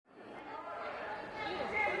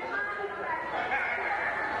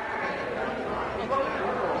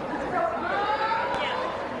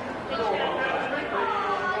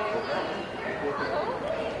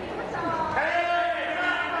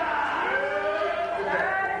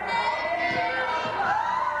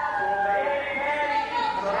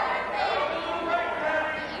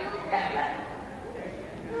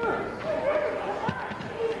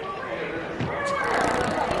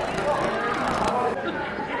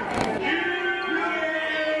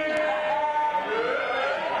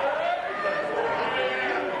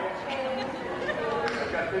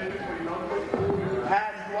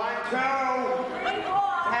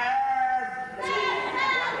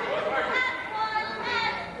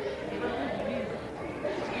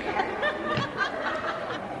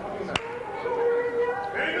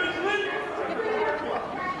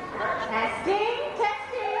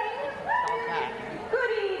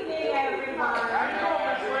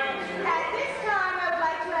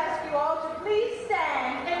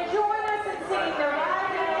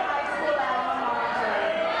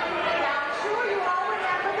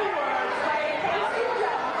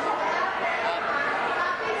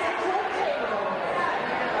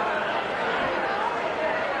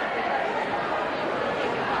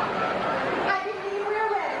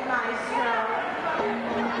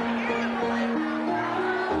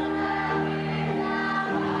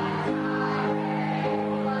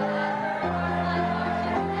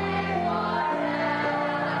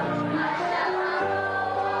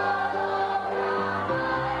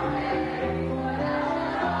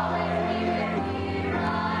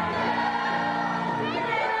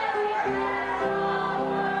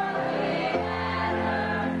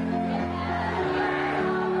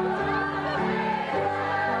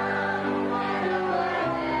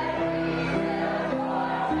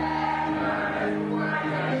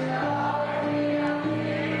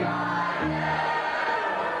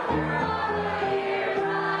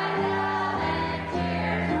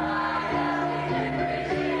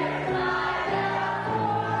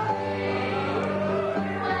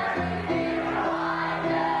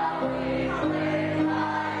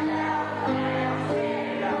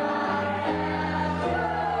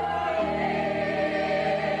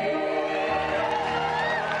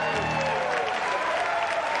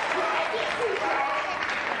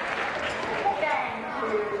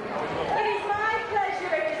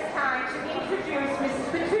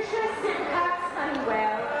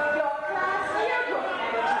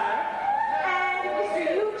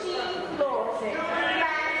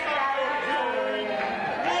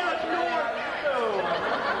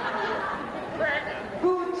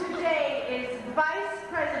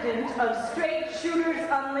president of Straight Shooters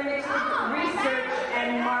Unlimited Research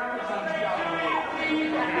and Marketing.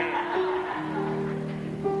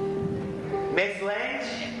 Miss Lynch,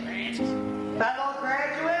 fellow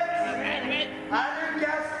graduates, honored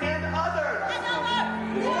guests, and others.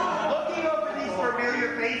 Looking over these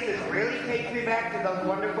familiar faces really takes me back to those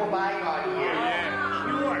wonderful bygone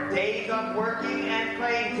years. Days of working and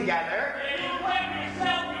playing together.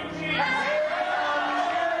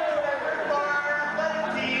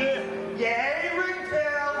 Yay,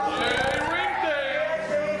 ringtails!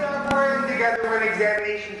 Days of working together when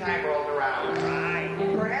examination time rolled around.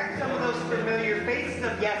 Perhaps some of those familiar faces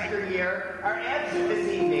of yesteryear are absent this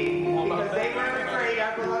evening because they were afraid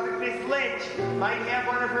our beloved Miss Lynch might have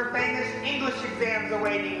one of her famous English exams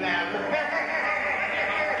awaiting them.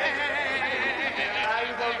 I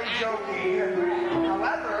was only joking.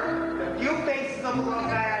 However, the few faces of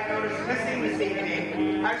alumni I noticed missing this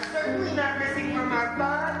evening are certainly not missing from our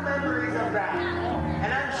fond memories of them.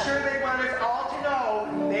 And I'm sure they want us all to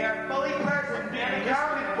know they are fully present and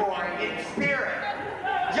accounted for in spirit.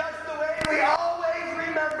 Just the way we always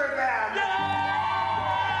remember them.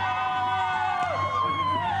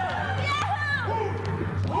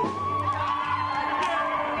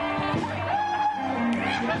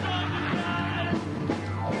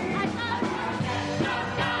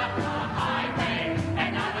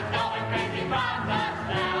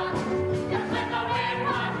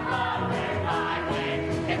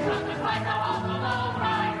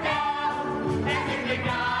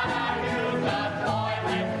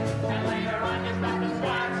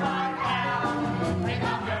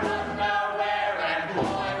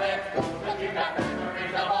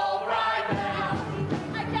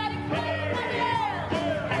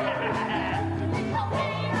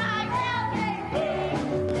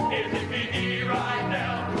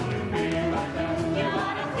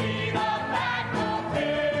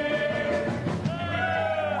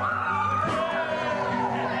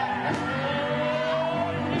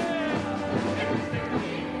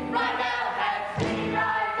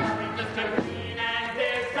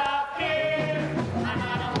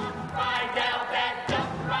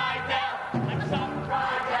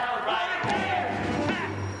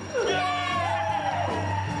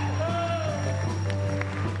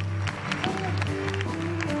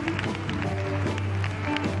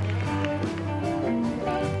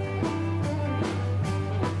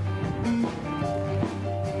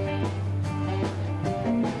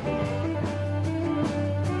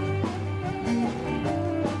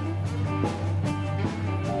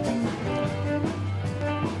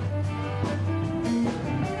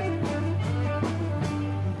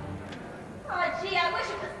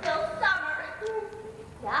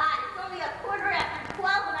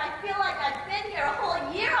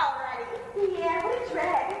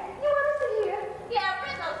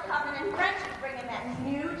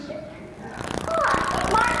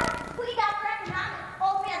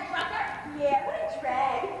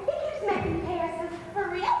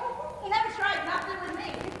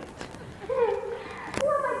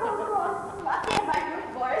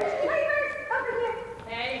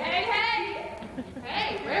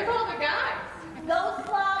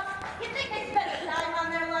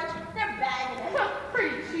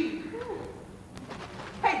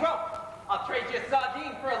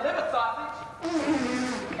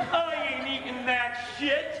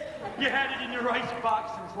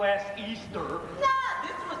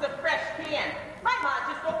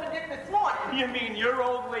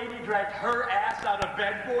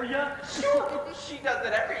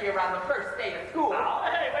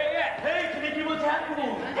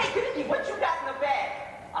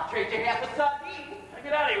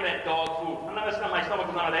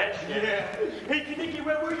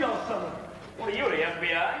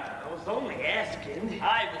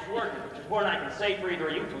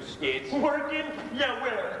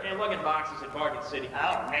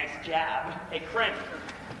 Hey, Crim,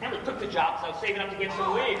 I only took the job so I was saving up to get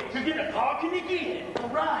some weed. You get a car, can you get it? All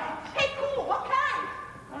right. Hey, cool, what kind?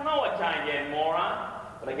 I don't know what kind yet, moron,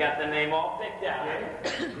 but I got the name all picked out.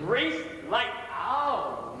 Yeah. Grease Light.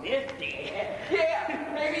 Oh, nifty.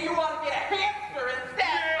 Yeah, maybe you want to get a hamster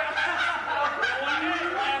instead.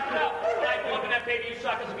 Laugh it up. Like looking at baby, you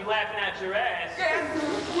suckers will be laughing at your ass. Yes.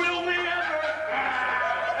 Will we ever?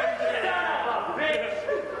 Son of a bitch.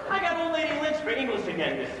 I got old lady Lynch for English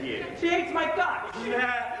again this year. She hates my guts.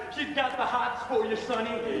 Yeah, she's got the hots for you,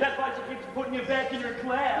 Sonny. That's why she keeps putting you back in your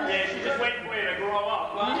class. Yeah, she's just waiting for you to grow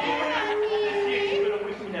up, huh? This year she's gonna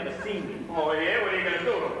wish she never seen me. Oh, yeah? What are you gonna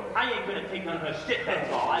do? I ain't gonna take none of her shit,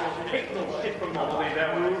 that's all. I don't take no shit from nobody.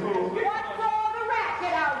 What's all the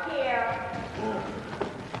racket out here?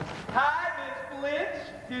 Hi, Miss Lynch.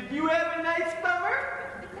 Did you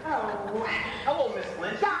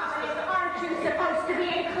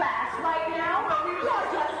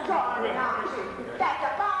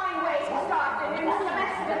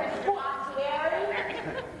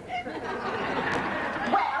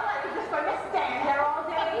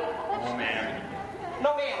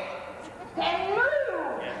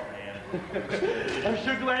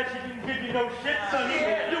didn't give you no shit, sonny.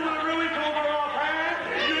 You wanna really come over off hand?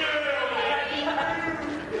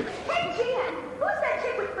 Hey, Jan, who's that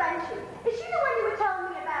chick with Frenchie? Is she the one you were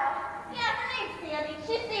telling me about? Yeah, her name's Sandy.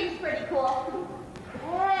 She seems pretty cool.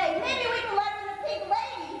 Hey, maybe we can let her in the Pink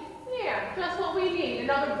Lady. Yeah, just what we need.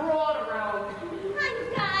 Another broad around. Hi, you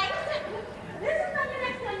guys. This is my new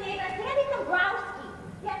next door neighbor, Sandy Dombrowski.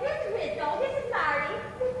 Yeah, this is Rizzo. This is Marty.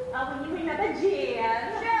 Oh, when you remember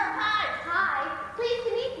Jan. Sure, hi. Hi, pleased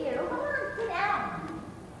to meet you. Come on, sit down.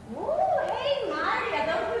 Ooh, hey, Marty, are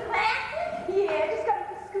those your glasses? Yeah, just got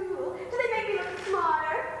into school. Do they make me look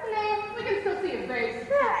smarter? Nah, we can still see your face.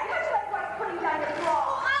 Hey, how'd you like Bryce putting down your Oh,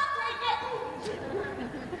 bra? I'll take it.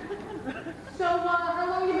 So, how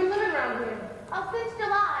long you been living around here? Oh, since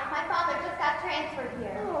July. My father just got transferred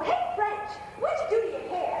here. Oh, hey, French, what'd you do to your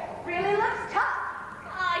hair? Really looks tough.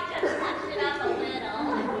 I just touched it up a little.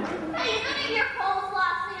 Hey, is any of your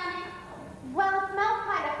coleslaw, Sandy? Well, it smells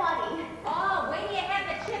kind of funny. Oh, wait till you have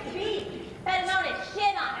the chip beef. Better known as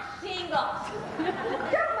shit on a shingle.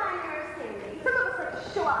 Don't mind her, Cindy. Some of us like to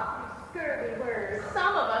show off these scurvy words.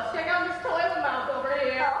 Some of us. Check out this toilet mouth over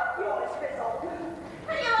here. Oh, yours, Frizzle.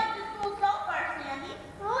 How do you like the school so far, Sandy?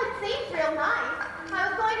 Oh, it seems real nice. I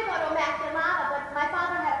was going to go to Immaculata, but my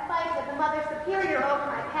father had a fight with the Mother Superior over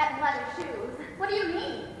my patent leather shoes. What do you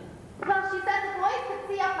mean? Well, she said the boys could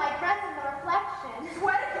see up my dress in the reflection.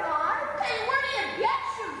 Swear to God. Hey, where do you get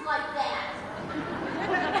shoes like that?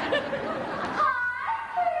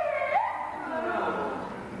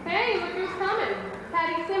 Hey, look who's coming.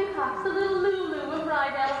 Patty Simcox, the little Lulu of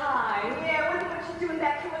Rydell High. Yeah, I wonder what she's doing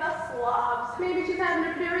back here with us slobs. Maybe she's having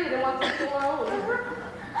a period and wants us to own.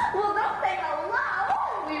 Well, don't say hello.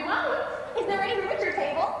 We won't. Is there any room at your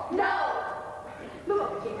table? No. Move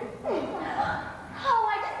over, Jan. Oh,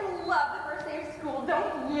 I just love the first day of school,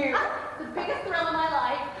 don't you? The biggest thrill of my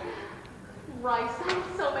life. Rice, I have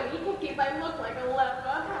so many hickeys, I look like a leper.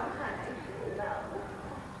 Oh, honey, no.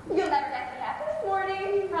 You'll never guess what happened this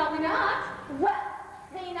morning. Probably not. Well,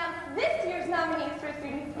 they announced this year's nominees for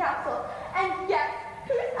Students' Council, and guess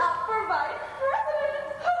who's up for Vice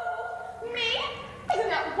President? Who? Me? Isn't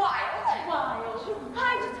that wild? Wild.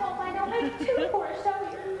 I just hope I don't make too poor a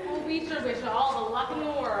showing. Oh, we sure wish you all the luck in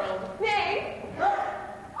the world. Me?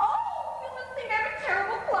 Oh, you must think I'm a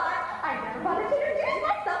terrible plot. I never bothered to introduce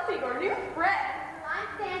myself to your new friend. I'm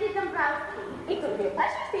Sandy Dombrowski. It's a real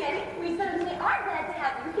pleasure, Sandy. We certainly are glad to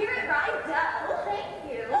have you here at Rydell. Thank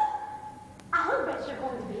you. I'll bet you're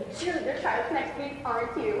going to be at cheerleader tryouts next week,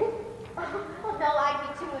 aren't you? Oh, no, I'd be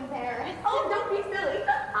too embarrassed. Oh, don't be silly.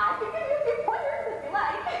 I can give you a few pointers if you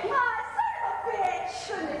like. Son of a bitch.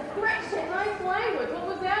 Goodness gracious. Nice language. What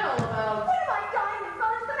was that all about? What am I diamonds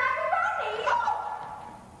on the macaroni? Oh!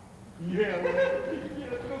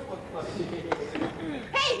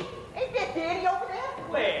 Hey, is this Danny over there?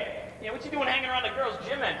 Where? Yeah, what you doing hanging around the girls'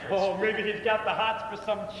 gym entrance? Oh, maybe he's got the hots for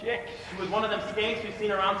some chick. She was one of them skanks we've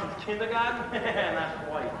seen around since kindergarten? Not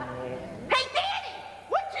quite. Hey, Danny!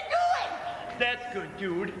 What you doing? That's good,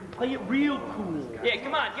 dude. Play it real cool. Yeah,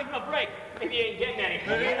 come on, give him a break. Maybe he ain't getting any.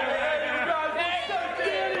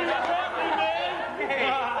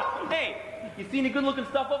 Hey, you see any good-looking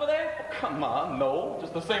stuff over there? Come on, no.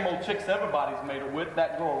 Just the same old chicks everybody's made it with.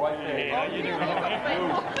 That girl right there. Yeah, you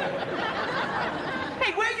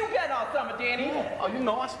Hey, where you been all summer, Danny? Oh, you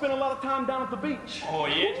know, I spent a lot of time down at the beach. Oh,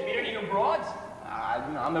 yeah? Did you meet any new broads?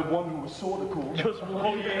 I met one who was sort of cool. Just one.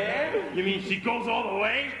 Oh, yeah? You mean she goes all the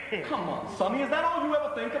way? Come on, Sonny, is that all you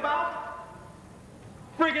ever think about?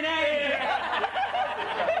 Friggin' A!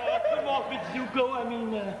 Oh, come off it, Zuko. I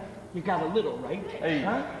mean, you got a little, right? Hey,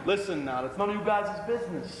 listen now, it's none of you guys'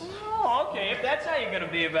 business. Oh, okay, if that's how you're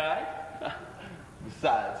gonna be about it.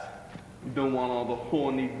 Besides, you don't want all the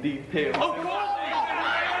horny details. Of course!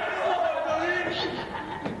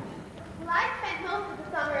 Well, I spent most of the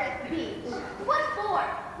summer at the beach. What for?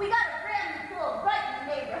 We got a brand new pool right in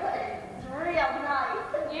the neighborhood. It's real nice.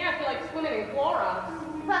 Yeah, I feel like swimming in Clorox.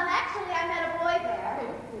 Well, actually, I met a boy there.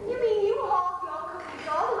 You mean you hauled your cookies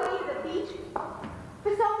all the way to the beach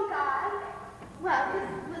for some guy? Well,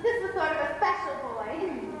 this was sort of a special boy.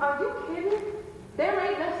 Are you kidding? There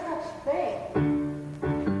ain't no such thing.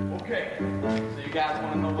 Okay, so you guys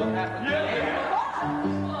want to know what happened? Yeah.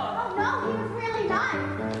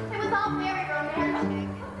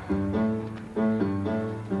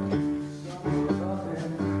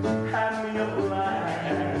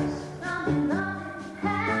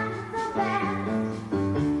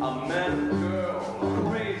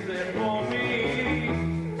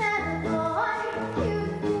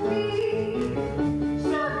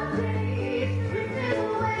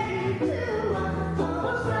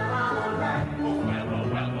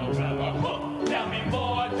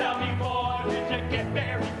 get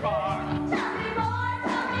very far. Tell me more,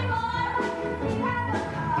 tell me more. We have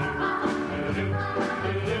a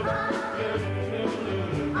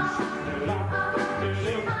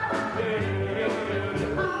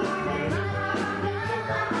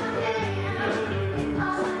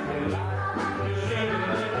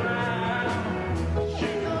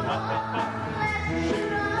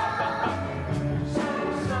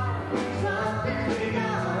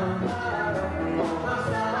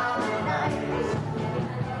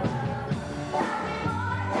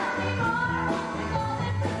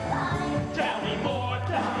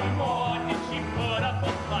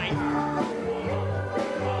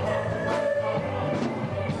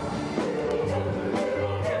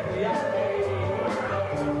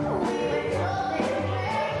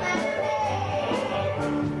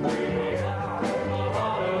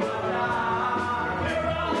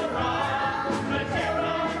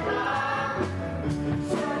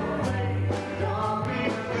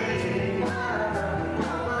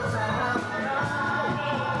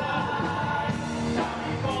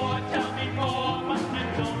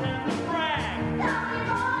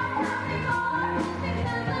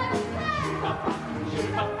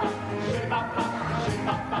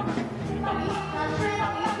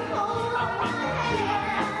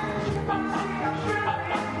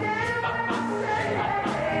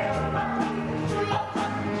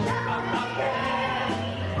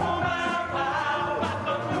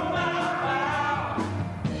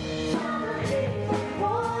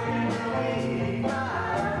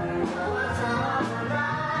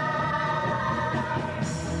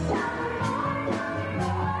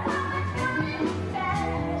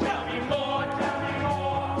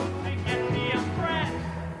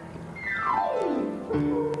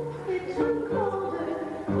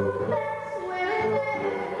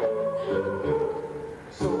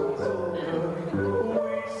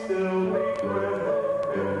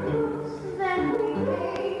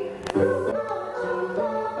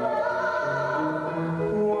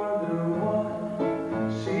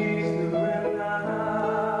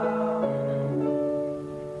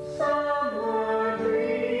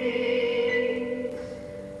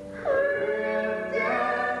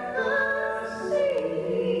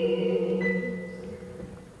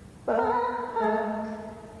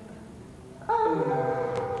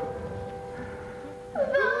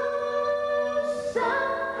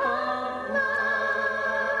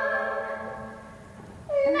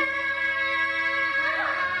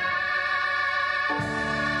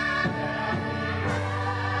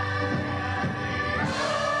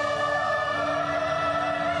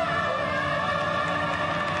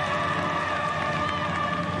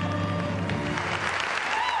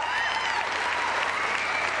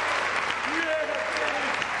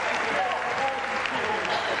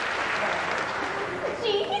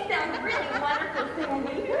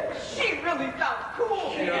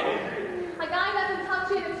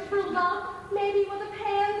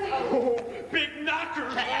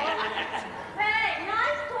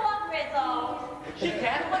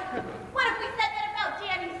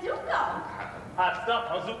Hot stuff,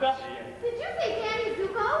 huh, Zuko? Did you say Danny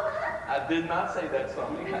Zuko? I did not say that,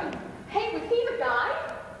 Sonny. Hey, was he the guy?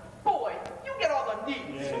 Boy, you get all the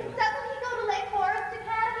needs. Doesn't he go to Lake Forest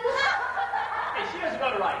Academy? Hey, she doesn't go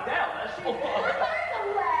to Rydell, does she? There's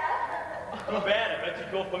a laugh. Too bad, I bet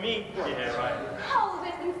you'd go for me. Yeah, right. Oh,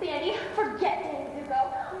 listen, Sandy, forget Danny Zuko.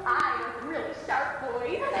 I am really sharp,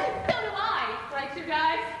 boys. So do I. Right, you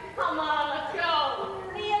guys? Come on, let's go.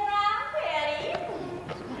 See you around, Patty.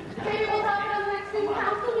 Maybe we'll talk about the next student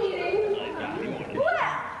council meeting.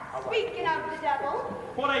 Well, speaking of the devil,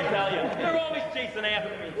 What'd I tell you? They're always chasing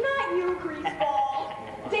after me. not you,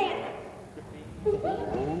 greaseball. Danny.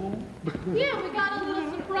 Yeah, we got a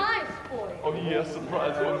little surprise for you. Oh, yeah,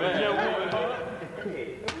 surprise my man.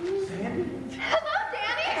 Hello,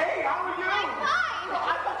 Danny. Hey, how are you? I'm fine. Oh,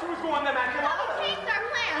 I thought you was going to that Oh, we changed our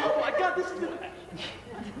plans. Oh my God, this is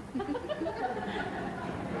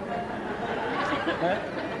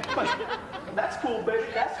That's cool, baby.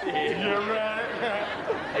 That's cool. You're right.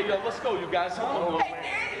 Hey, let's go, you guys. Come on.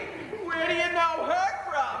 Hey, Danny, where do you know her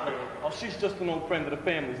from? Oh, she's just an old friend of the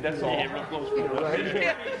family's. That's all. Yeah, real close friend. Right?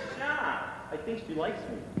 Shawn, I think she likes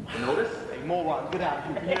me. You notice? Hey, moron, get out of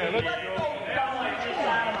here. Yeah, let's go.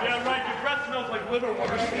 Yeah, right. Your breath smells like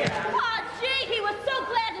liverwurst. Oh, gee, he was so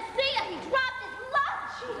glad to see you. He dropped his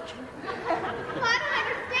lunch. Well, I don't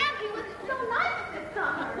understand. He was so nice this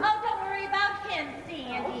summer. Oh, don't worry about him,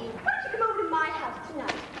 Sandy. Why don't you come over to my house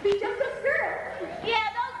tonight? Be just us girls. Yeah,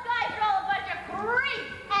 those guys are all a bunch of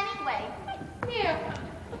creeps. Anyway, Yeah.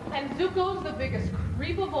 And Zuko's the biggest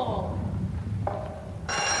creep of all.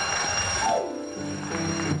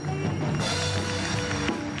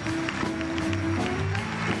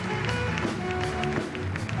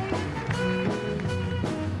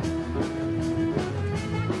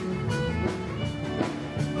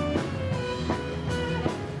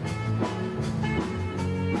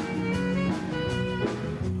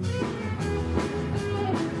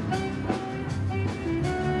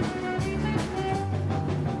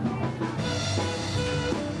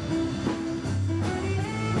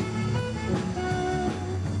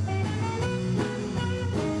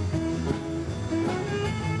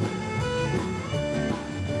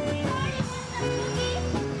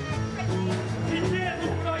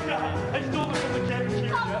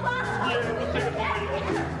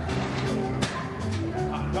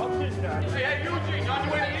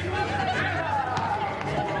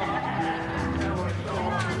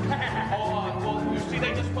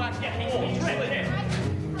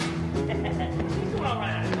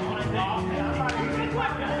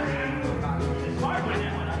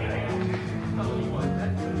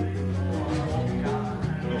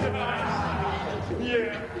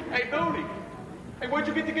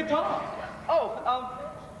 you get the guitar? Oh,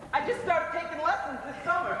 I just started taking lessons this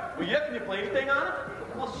summer. Well, yeah, can you play anything on it?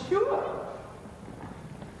 Well, sure.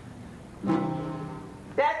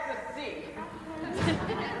 That's a C.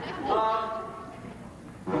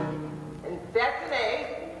 And that's an A.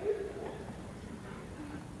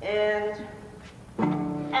 And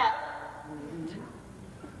F.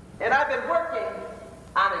 And I've been working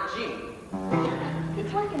on a G.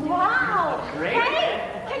 It's working. Wow. Great.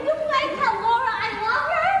 Hey, can you play Tell Laura I Love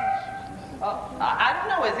Her? I don't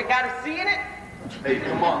know. Has it got a C in it? Hey,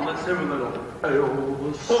 come on, let's have a little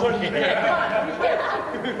Elvis.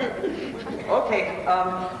 Okay,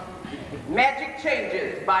 Magic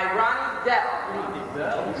Changes by Ronnie Dell.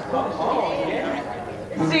 Oh,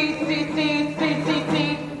 yeah. C, C, C, C, C, C.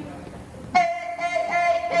 A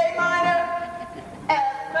minor.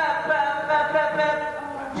 F, F, F, F, F, F.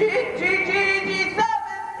 G, G, G, G7.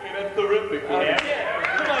 Hey, that's terrific. Yeah.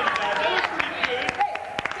 Come on, guys. That was pretty good. Hey,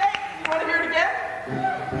 Jake, you want to hear it again?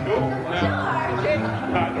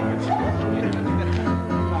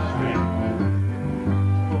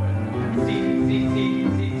 C, C, C,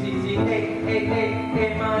 C, C, C, A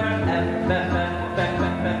minor, F, F, F, F,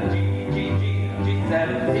 F, F, G, G, G, G7,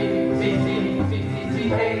 C, C, C, C, C, C,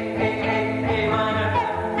 A minor,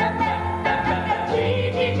 F, F, F, F, F, G,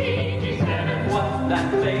 G, G, G7. What's that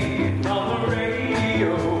playing on the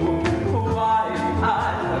radio? Why I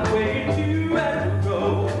waited to ever go?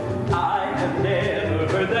 I have never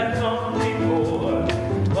heard that song before,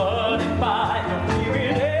 but if I don't hear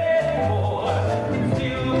it anymore, it's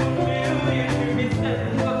still familiar to me,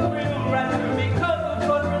 sends a thrill right through me, 'cause it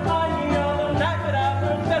was reminding me of the night that I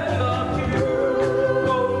first met love you.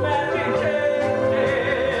 Those magic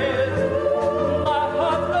changes, my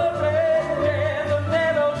heart's arranging the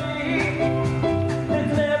melody.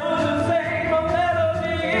 It's never the same, a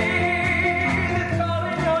melody. It's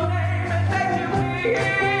calling your name and begging you please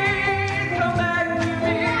come back to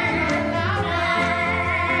me.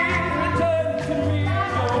 Return to me,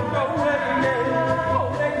 don't go away. Oh,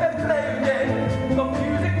 make them play. The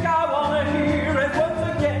music I wanna hear is once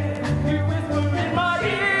again you whisper in my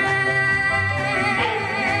ear.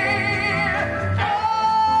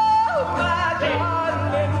 Oh, my darling,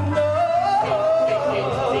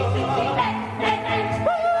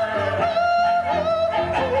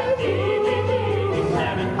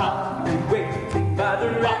 I'll be waiting by the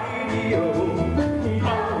radio. You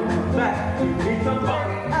come back to me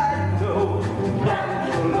somebody I know. Now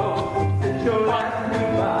you're alone since your last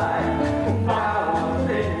goodbye. Now I'm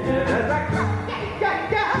singing as I cry.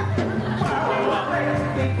 While I'm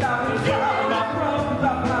singing down the road, my problems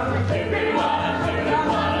are coming. Give me one, give me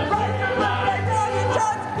one, right to my face, all you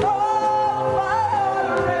touch, oh, my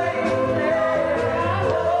heart races.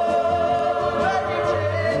 Oh, magic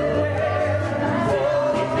changes.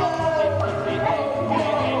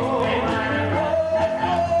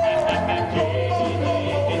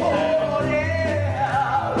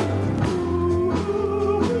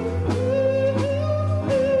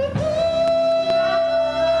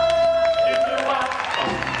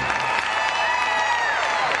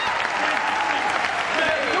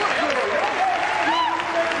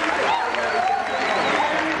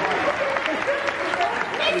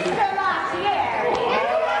 Mr. Latier.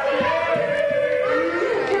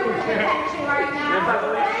 Doing some catching right now.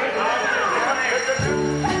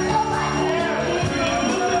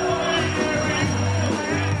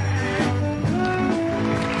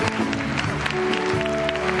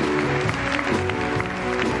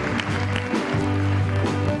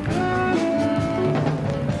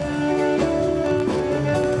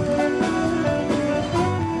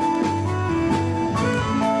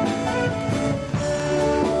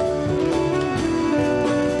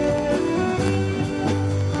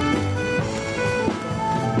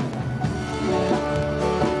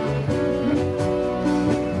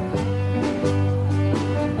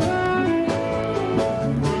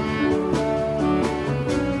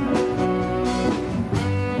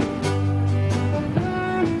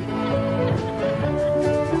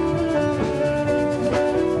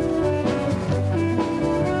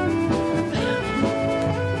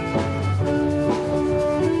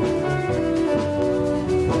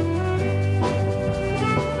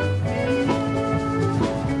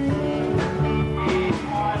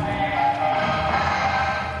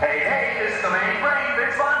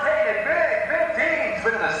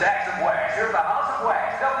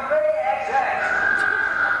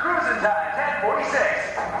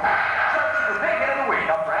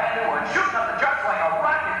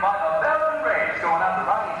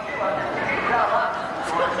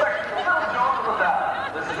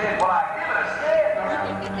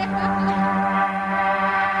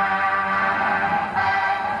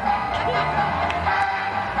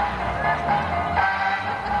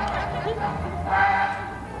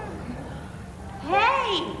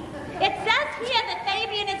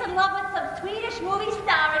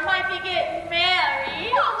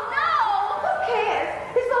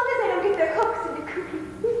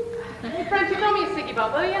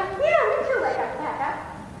 up, will ya? Yeah, me too later, Peppa.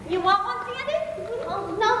 You want one, Sandy?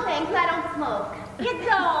 Oh, no thanks, I don't smoke. You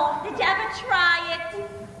don't. Did you ever try it?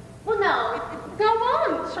 Well, no. Go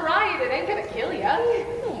on, try it. It ain't gonna kill ya.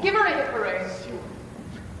 Give her a hit parade.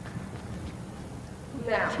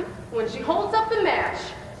 Now, when she holds up the match,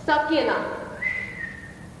 suck in on her.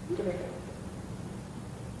 Give her a hit.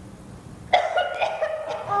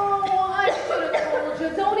 Oh, I should have told you.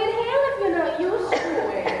 Don't inhale if you're not used to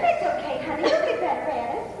it. It's okay, honey. You'll get better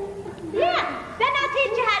at it. Yeah. Then I'll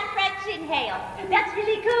teach you how to French inhale. That's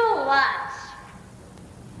really cool. Watch.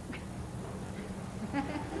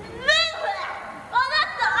 Oh,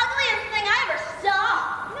 that's the ugliest thing I ever saw.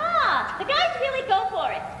 No, the guys really go for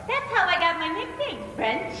it. That's how I got my nickname,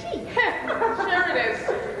 Frenchy. Sure it is.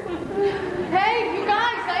 Hey, you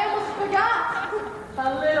guys, I almost forgot. A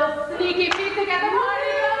little sneaky peek at the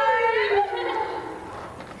party guys.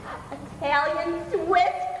 Italian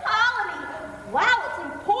Swiss colony. Wow, it's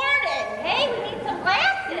imported. Hey, we need some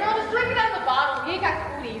glasses. No, just drink it out of the bottle. We ain't got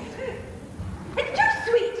cooties. It's too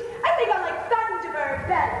sweet. I think I like Thunderbird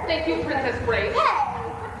better. Thank you, Princess Grace. Hey,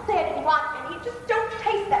 say I didn't want any. Just don't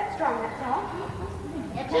taste that strong, that's all.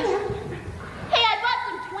 Hey, I bought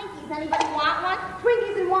some Twinkies. Anybody want one?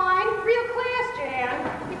 Twinkies and wine. Real class, Jan.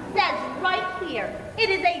 It says right here, it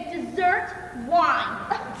is a dessert wine.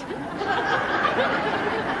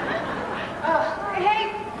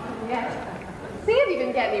 Hey. Yes. Sandy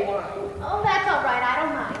didn't get me one. Oh, that's all right. I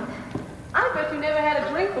don't mind. I bet you never had a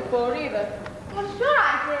drink before either. Well, sure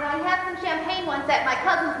I did. I had some champagne once at my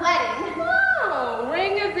cousin's wedding. Oh,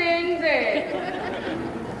 ring-a-ding-ding.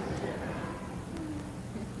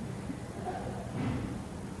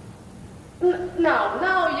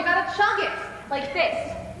 No, you gotta chug it. Like this.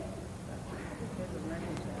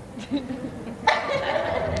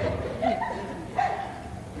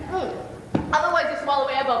 Otherwise you swallow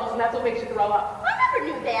air bubbles and that's what makes you throw up. I never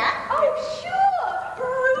knew that. Oh, sure.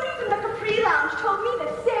 Rudy from the Capri Lounge told me the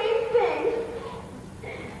same thing.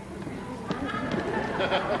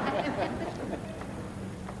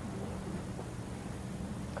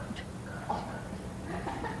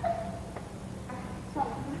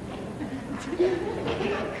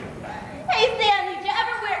 Hey, Sam, did you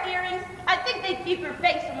ever wear earrings? I think they keep your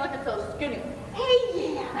face from looking so skinny. Hey,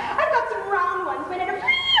 yeah. I got some round ones made out of real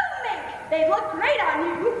mink. They look great on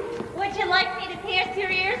you. Would you like me to pierce your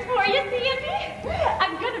ears for you, Sandy?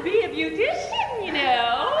 I'm gonna be a beautician, you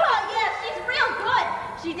know. Oh, yeah, she's real good.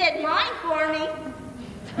 She did mine for me.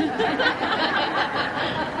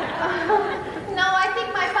 No, I think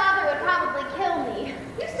my father would probably kill me.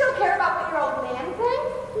 You still care about what your old man thinks?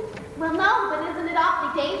 Well, no, but isn't it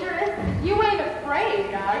awfully dangerous? You ain't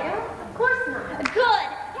afraid, are you? Of course not. Good.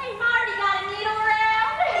 Hey, Marty, got a needle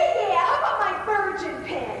around? Hey, yeah, how about my virgin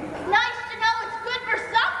pin? Nice to know it's good for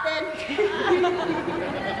something.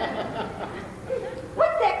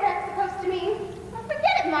 What's that crap supposed to mean?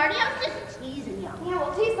 Forget it, Marty. I was just teasing you. Yeah,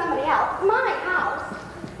 well, tease somebody else. It's my house.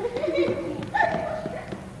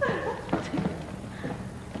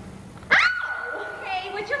 Hey,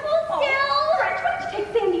 would you hold still? French, why don't you take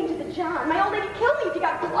Sandy into the John? My old lady killed me if you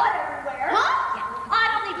got blood everywhere. Huh?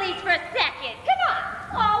 It only bleeds for a second. Come on.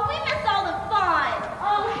 Oh, we missed all the fun.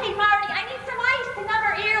 Oh, hey, Marty, I need some ice to numb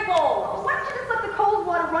her ear holes. Why don't you just let the cold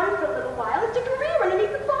water run for a little while and stick a rear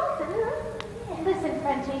underneath the faucet, huh? Listen,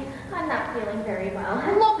 Frenchie, I'm not feeling very well.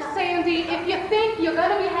 Look, Sandy, if you think you're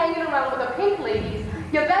gonna be hanging around with the pink ladies,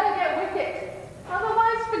 you better get with it.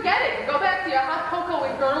 Otherwise, forget it. Go back to your hot cocoa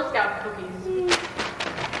and Girl Scout cookies.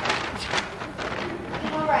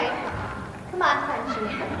 All right. Come on,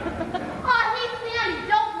 Frenchie. Oh, hey, Sandy,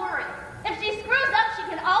 don't worry. If she screws up, she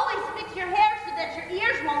can always fix your hair so that your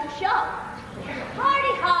ears won't show.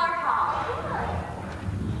 Hardy har har.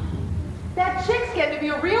 That chick's getting to be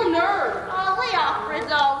a real nerd. Oh, lay off,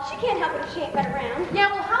 Rizzo. She can't help it if she ain't been around.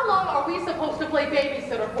 Yeah, well, how long are we supposed to play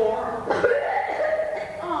babysitter for?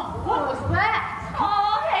 Oh, what was that?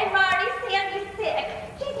 Oh, hey, Marty, Sandy's sick.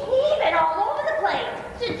 She's heaving all over the place.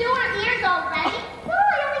 She's doing her ears already. No,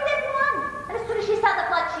 I only did one. And as soon as she saw the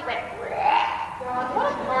blood, she went, bleh. God, what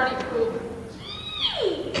a party poop.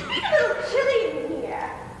 Gee, it's a little chilly in here.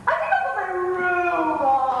 I think I'll put my robe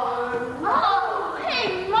on. Oh,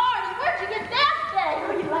 hey, Marty, where'd you get that thing?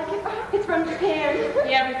 Oh, you like it? It's from Japan.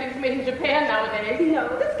 Yeah, everything's made in Japan nowadays. No,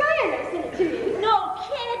 this guy I know sent it to me. No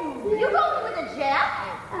kidding. You going with a Jap?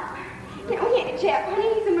 No, he ain't a Jap, honey.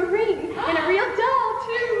 He's a Marine. And a real doll,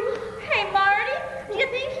 too. Hey, Marty, do you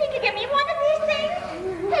think he could get me one of these things?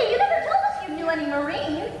 Hey, you never told us you knew any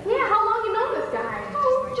Marines. Yeah, how long you known this guy?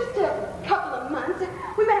 Oh, just a couple of months.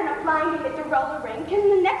 We met on a blind date at the roller rink,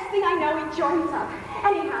 and the next thing I know, he joins up.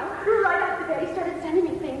 Anyhow, right out the bat, he started sending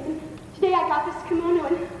me things, and today I got this kimono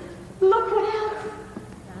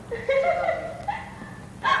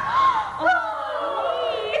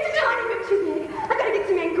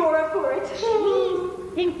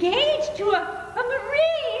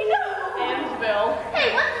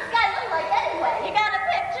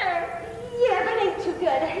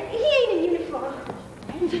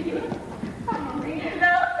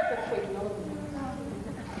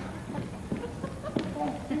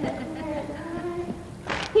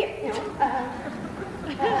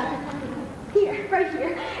right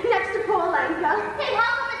here, next to Paulenka. Hey,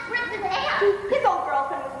 how come it's ripped in half? His old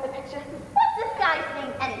girlfriend was in the picture. What's this guy's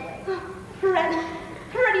name anyway?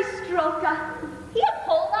 Freddie Strelka. He a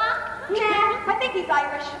Polak? Nah, I think he's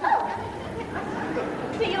Irish. Oh.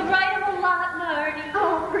 So you write him a lot, Marty?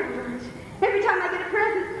 Oh, pretty much. Every time I get a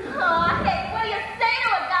present. Oh, hey, what do you say to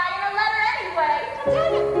a guy in a letter anyway? I'll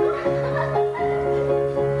tell you.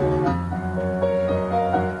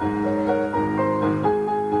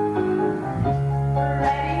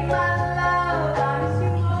 Freddie, my love, I miss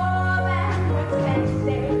you more than words can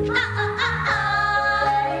say.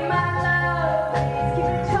 Freddie, my love, please keep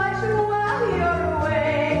in touch while you're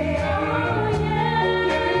away.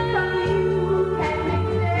 Hearing from you can make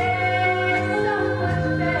things so much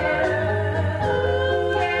better.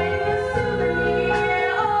 Getting a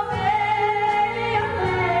souvenir or maybe a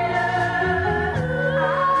letter. I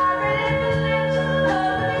read the lips of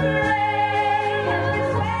the gray and the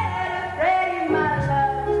sweater. Freddie, my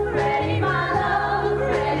love, Freddie, my love,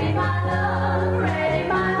 Freddie, my love, Freddie,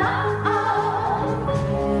 my love. Oh,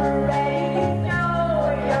 Freddie, you know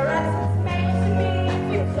your essence makes me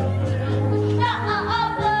feel so blue.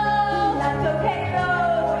 That's okay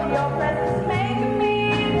though, your presence makes me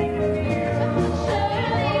think of you.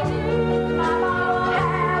 Surely do. Mama will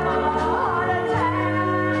have a heart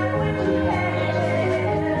attack when she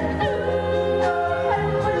catches those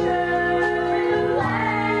temperature in the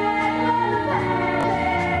flag when the passion.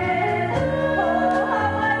 Oh, how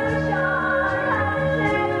I wish I had a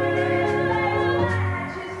jacket that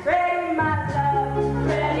matches. Freddie, my love,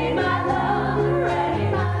 Freddie, my love, Freddie,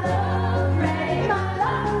 my love, Freddie, my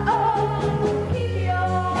love. Oh, keep your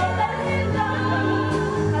letters alive.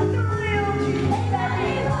 I thrilled you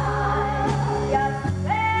very high. Yes,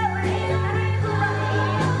 very nice,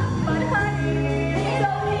 but honey,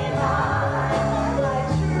 so am I. I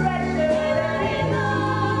treasure the ring.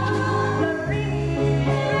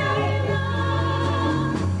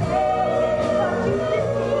 Don't you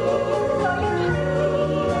listen, so you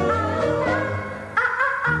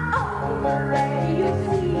Freddie, you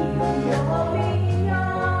see, you'll be in your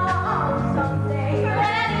arms someday.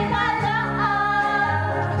 Freddie, my love,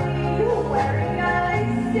 I'll be wearing a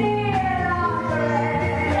lacy lingerie.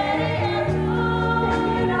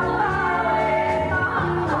 Thinking of my way, my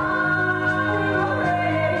heart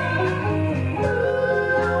already.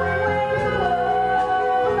 Knowing when you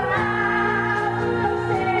hold out the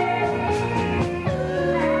same,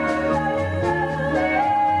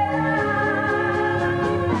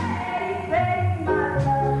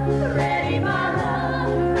 Freddie, my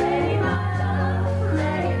love, Freddie, my love,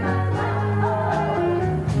 Freddie, my love, oh.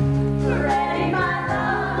 Freddie, my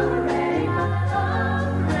love, Freddie, my love,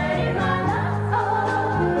 Freddie, my love, oh.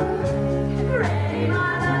 Freddie,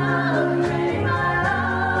 my love, Freddie, my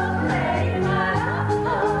love, Freddie, my love,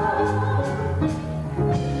 oh.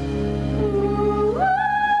 Ooh,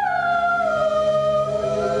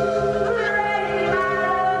 Freddie, my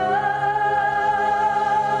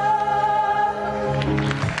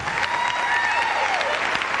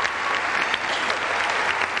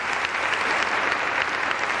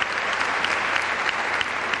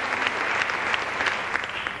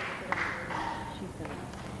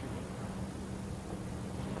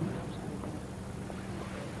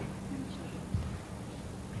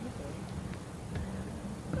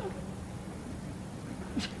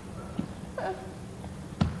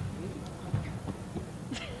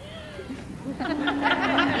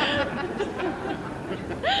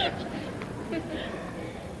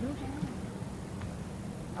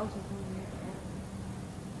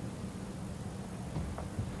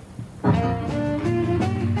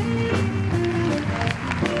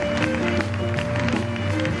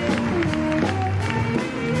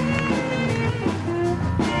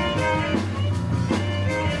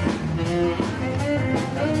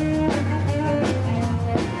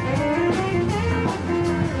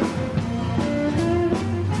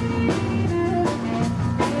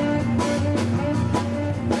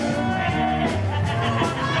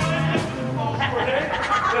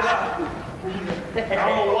I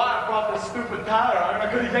don't know why I brought this stupid tire iron. I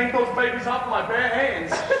could have yanked those babies off my bare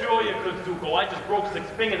hands. Sure you could, Zuko. I just broke 6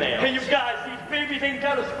 fingernails. Hey, you guys, these babies ain't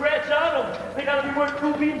got a scratch on them. They gotta be worth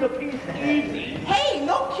 2 beans apiece. Easy. Hey,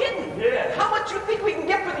 no kidding. Yeah. How much you think we can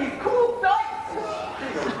get for these cool dice?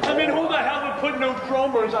 I mean, who the hell would put no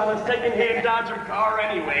chromers on a second-hand Dodger car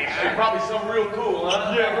anyway? Probably some real tool,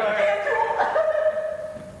 huh? Yeah, right.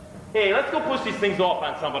 Hey, let's go push these things off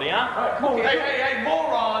on somebody, huh? All right, come on. Hey,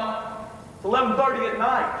 moron! It's 11:30 at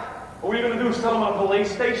night. What are you gonna do, sell them at a police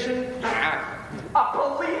station? A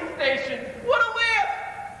police station? What a whip!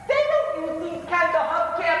 They don't use these kinds of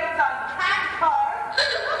hubcaps on cat cars.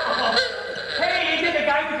 Hey,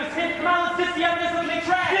 to see evidence of the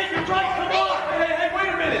trash. Shit, you're right, come on! Hey, wait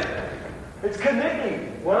a minute! It's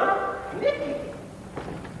Kaniki. What? Nicky.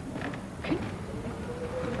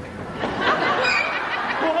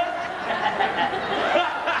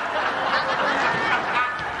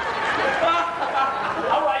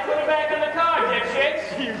 All right, put it back in the car,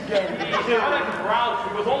 dipshits. You get it. Easy, I didn't grouch.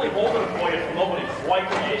 He was only holding it for you so nobody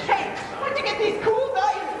swiped the issue. Hey, where'd you get these cool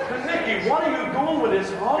dice? Kaniki, what are you doing with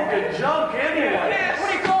this hunk of junk anyway?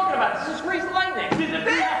 What are you talking about? This is greased lightning.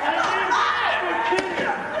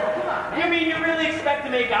 You mean you really expect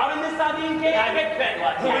to make out in this sardine cake? I get bet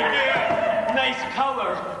lucky. Nice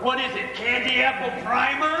color. What is it, candy apple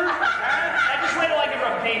primer? I just wait till I give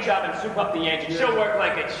her a paint job and soup up the engine. She'll work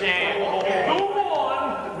like a champ. Who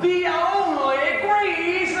won the only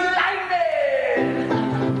grease lightning?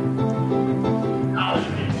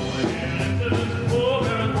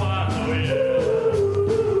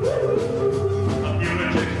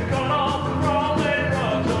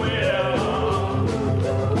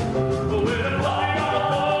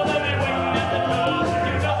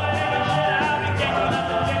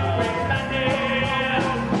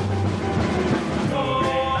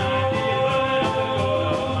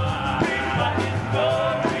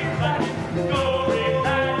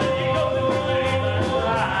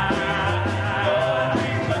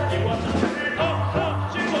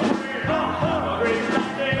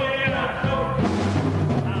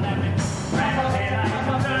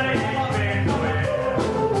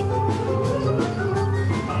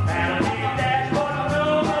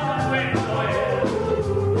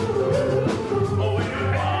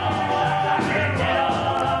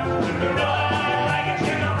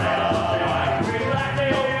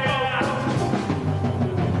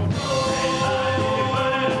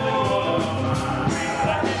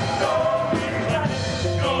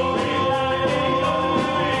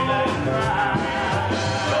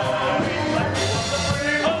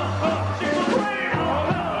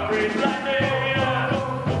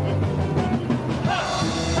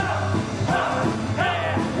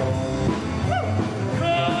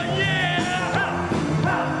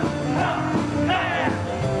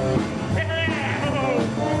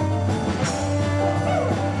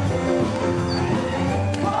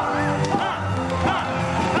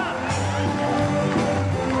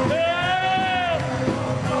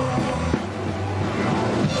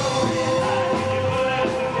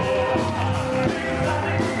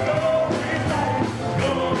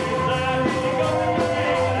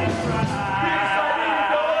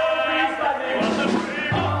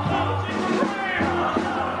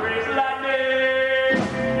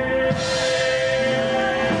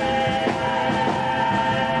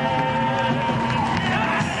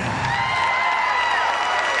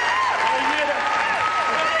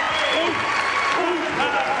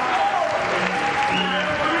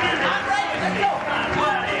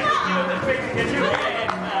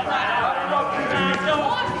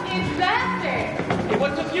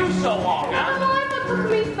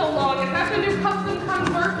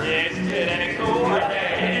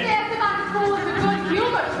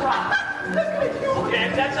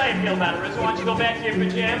 That's how you feel about it, Riz. Why don't you go back to your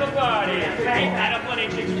pajama party? Ain't that a funny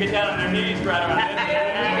chick to get down on her knees right around this?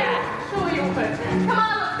 Yeah, sure you would. Come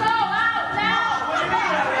on, let's go out now.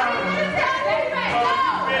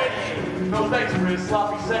 No thanks, Riz.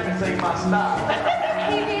 Sloppy seconds ain't my style.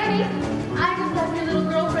 Hey, Danny, I just left your little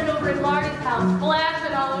girlfriend over at Marty's house,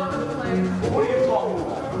 flashing all over the place. What are you talking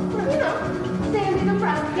about? You know, Sandy the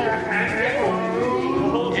brown kid.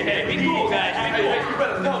 Yeah, be cool, guys. Be cool. You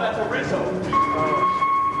better tell that to Rizzo.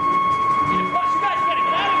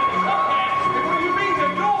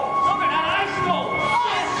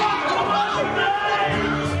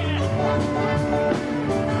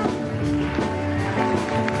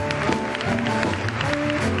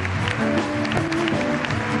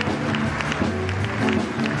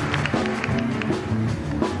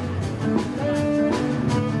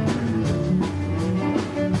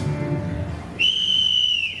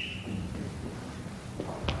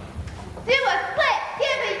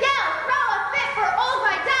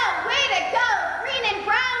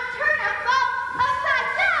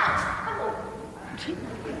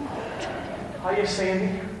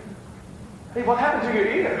 Sandy? Hey, what happened to your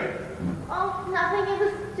ear? Oh, nothing. It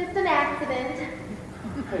was just an accident.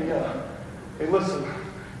 Hey, listen.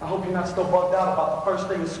 I hope you're not still bugged out about the first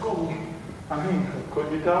day of school. I mean,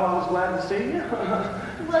 couldn't you tell I was glad to see you?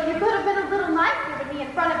 Well, you could have been a little nicer to me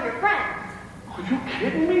in front of your friends. Are you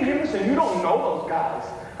kidding me, Henderson? You don't know those guys.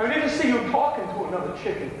 I mean, they just see you talking to another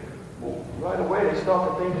chicken. Well, right away, they start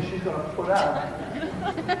to think that she's going to put out.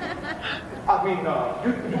 I mean,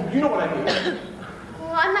 you know what I mean.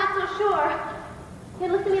 Well, I'm not so sure. It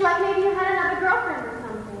looked to me like maybe you had another girlfriend or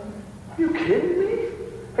something. You kidding me?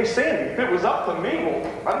 Hey, Sandy, if it was up to me, well,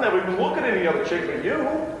 I'd never even look at any other chick but you.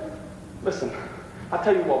 Listen, I'll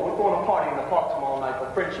tell you what, we're throwing a party in the park tomorrow night for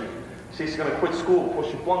Frenchie. She's gonna quit school before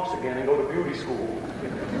she flunks again and go to beauty school.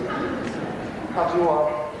 How'd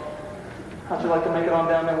you like to make it on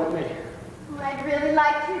down there with me? Well, I'd really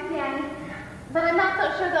like to, Danny. But I'm not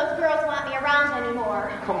so sure those girls want me around anymore.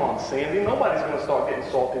 Come on, Sandy. Nobody's gonna start getting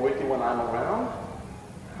salty with you when I'm around.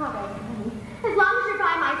 All right, Danny. As long as you're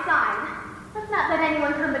by my side. Let's not let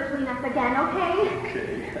anyone come between us again, okay?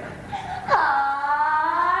 Okay.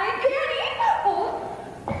 Hi, Danny.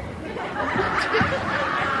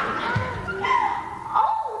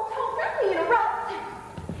 Oh, don't let me interrupt.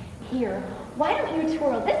 Here, why don't you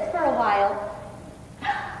twirl this for a while?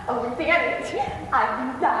 Oh, Danny, I've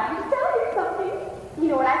been dying to tell you something. You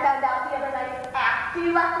know what I found out the other night after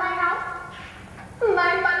you left my house?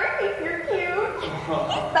 My mother thinks you're cute.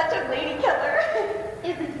 He's such a lady killer.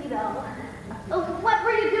 Isn't he, though? Oh, what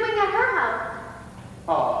were you doing at her house?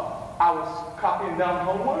 I was copying down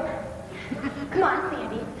homework. Come on,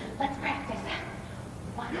 Sandy. Let's practice.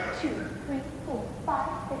 1, 2, 3, 4, 5,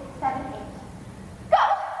 6, 7, 8. Go!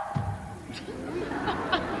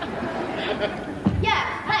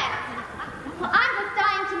 Yeah, class. Well, I'm just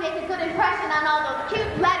dying to make a good impression on all those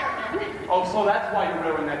cute lettermen. Oh, so that's why you're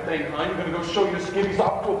wearing that thing, huh? You're gonna go show your skinnies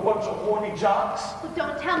off to a bunch of horny jocks? Well,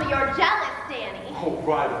 don't tell me you're jealous, Danny. Oh,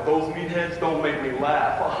 right. Those meatheads don't make me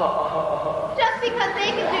laugh. Just because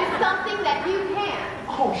they can do something that you can't.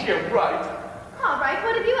 Oh, yeah, right. All right,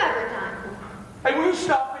 what have you ever done? Hey, will you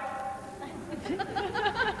stop it?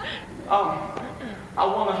 I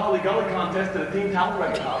won a Holly Gully contest at a Teen Talent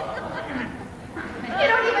Record House. You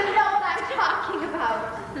don't even know what I'm talking about.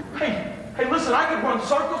 Hey, listen, I could run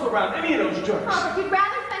circles around any of those jerks. Oh, but you'd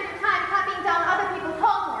rather spend your time copying down other people's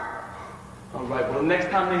homework. All right, well, the next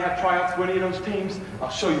time they have tryouts for any of those teams, I'll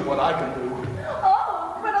show you what I can do.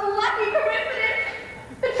 Oh, what a lucky coincidence.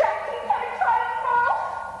 The track team's having tryouts tomorrow.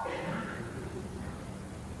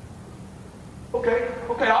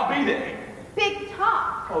 Okay, I'll be there. Big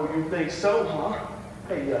talk. Oh, you think so, huh?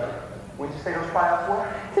 Hey, when'd you say those tryouts were?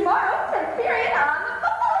 Tomorrow, 10th period on the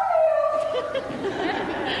football field.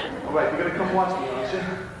 All right, you're gonna come watch me, aren't you?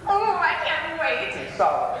 Oh, I can't wait.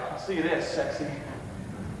 Solid. I'll see you there, sexy.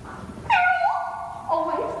 Oh,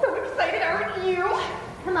 I'm so excited, aren't you?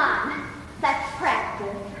 Come on, let's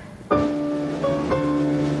practice.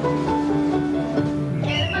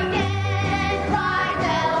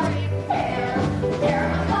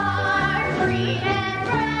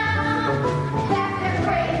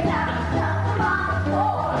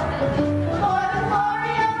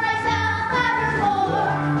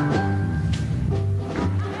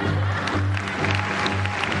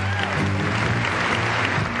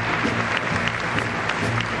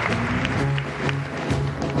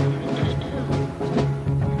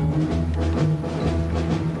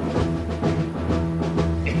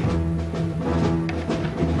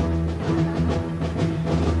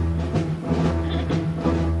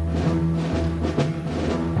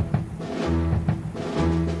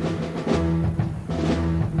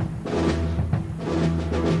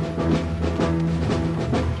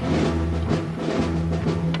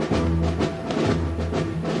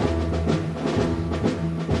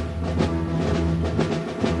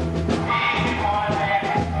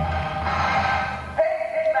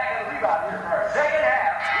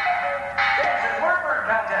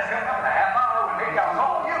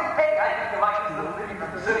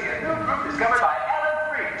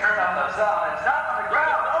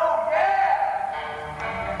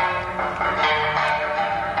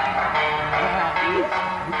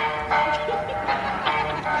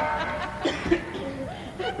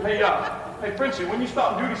 Hey, Frenchie, when you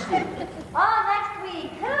start duty school? Oh, next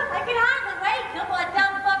week. I can hardly wait. No more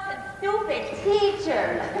dumb fucks and stupid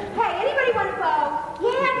teachers. Hey, anybody want to go?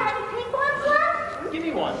 Yeah, got any pink ones left? Give me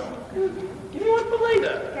one. Give me one for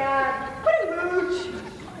later. God, what a mooch.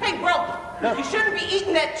 Hey, bro, you shouldn't be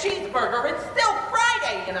eating that cheeseburger. It's still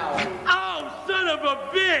Friday, you know. Oh, son of a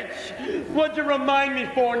bitch! What'd you remind me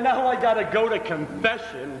for? Now I gotta go to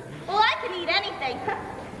confession. Well, I can eat anything.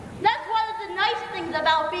 That's one of the nice things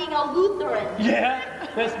about being a Lutheran. Yeah,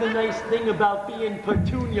 that's the nice thing about being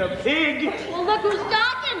Petunia Pig. Well, look who's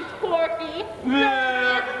talking, Porky.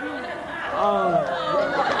 Yeah.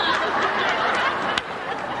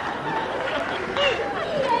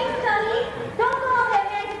 Hey, Sonny, don't go on that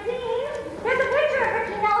magazine. There's a picture of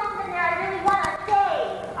Ricky Nelson in there I really want to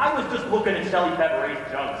save. I was just looking at Shelly Peppery's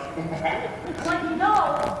junks. Well, you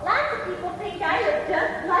know, lots of people think I look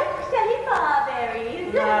just like Shelly Barberry.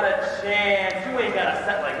 Not a chance. You ain't got a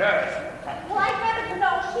set like hers. Well, I never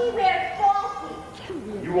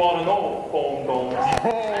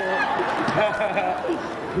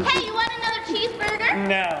Hey, you want another cheeseburger?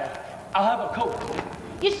 No. I'll have a Coke.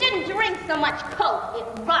 You shouldn't drink so much Coke. It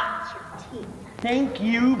rots your teeth. Thank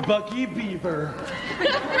you, Bucky Beaver. Are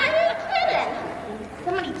you kidding?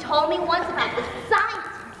 Somebody told me once about this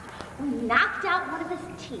scientist who knocked out one of his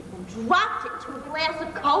teeth and dropped it into a glass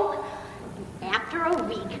of Coke. And after a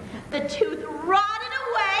week, the tooth rotted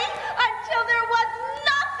away until there was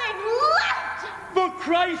nothing left. For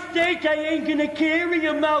Christ's sake, I ain't gonna carry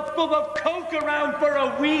a mouthful of Coke around for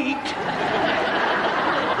a week.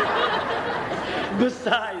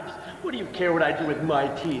 Besides, what do you care what I do with my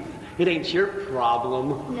teeth? It ain't your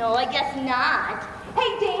problem. No, I guess not.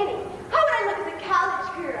 Hey, Danny, how would I look as a college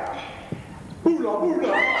girl? Hula,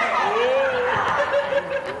 hula.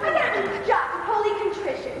 I got a new job for holy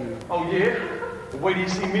contrition. Oh, yeah? Wait till you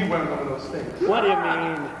see me wearing one of those things. What do you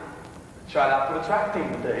mean? Tried out for the track team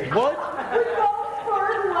today. What? With both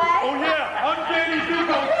spurs away. Oh, yeah, I'm Danny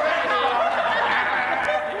Zuko.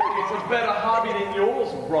 It's a better hobby than yours,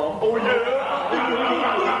 Rum. Oh, yeah?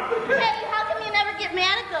 Hey, how come you never get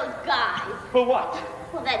mad at those guys? For what?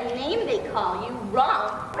 Well, that name they call you,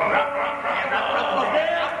 Rum.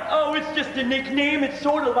 Oh, it's just a nickname. It's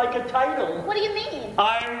sort of like a title. What do you mean?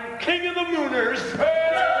 I'm King of the Mooners.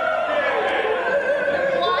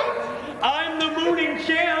 What? I'm the mooning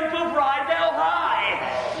champ of Rydell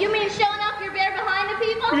High. You mean showing off your bear behind the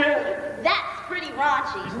people? Yeah. That's pretty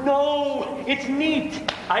raunchy. No, it's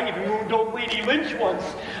neat. I even mooned old Lady Lynch once.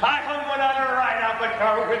 I hung one on her right out the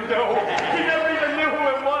car window. She never even knew who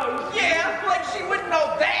it was. Yeah, like she wouldn't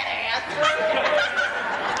know that ass.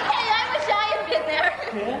 Hey, I wish I had been there.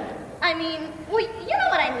 Yeah? I mean, well, you know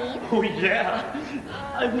what I mean. Oh, yeah.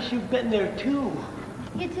 I wish you'd been there, too.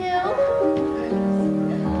 You do?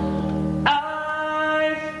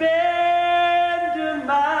 I spend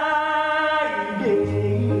my days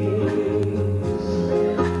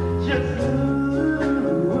just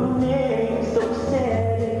mooning, so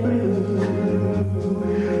sad and blue.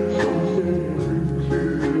 So sad and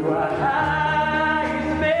blue. I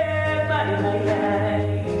spend my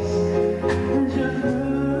nights just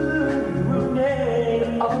mooning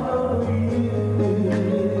all over you.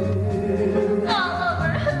 All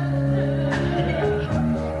over.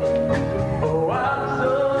 Oh, I'm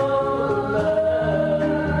so in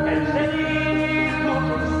love, and many people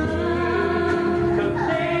can see, 'cause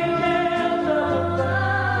angels are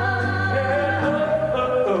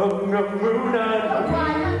above, and the moon and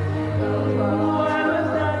why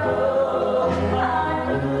must I go? I'm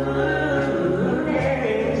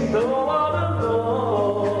mooning so all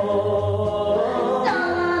alone.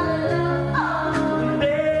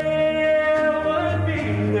 There would be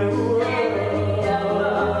no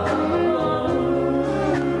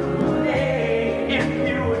if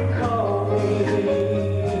you would call me.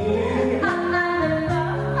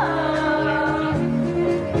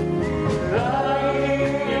 Lying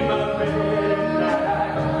in my bed at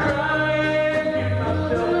night, crying in my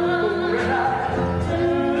soul, and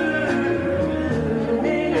I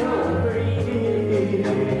made over you.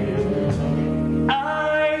 I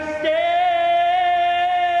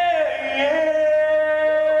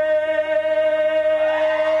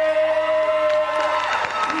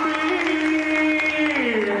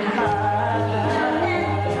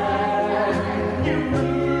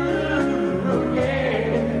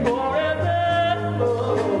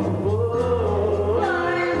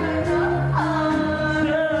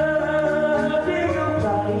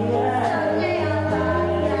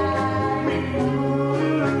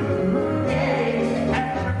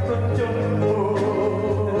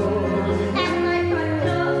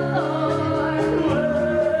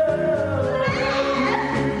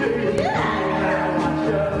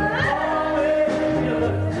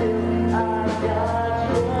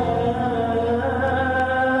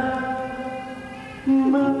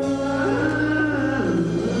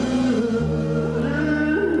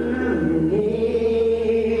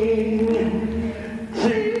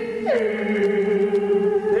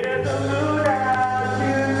There's a moon out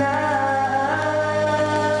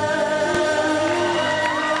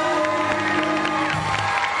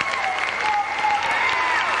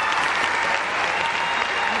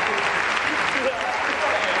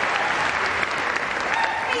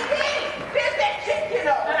Hey, Danny, there's that chick, you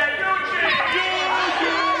know.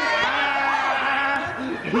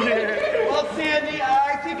 Well, Sandy,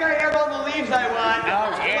 I think I have all the leaves I want. Oh,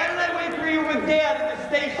 yeah. Why don't I wait for you with Dad in the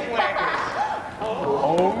station wagon?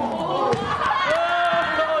 Oh,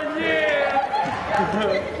 yeah.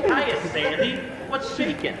 Hiya, Sandy. What's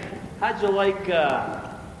shaking? How'd you like,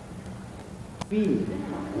 beef?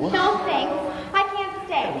 No thanks. I can't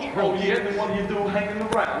stay. Oh, yeah? Then what do you do hanging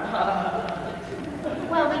around?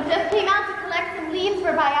 Well, we just came out to collect leaves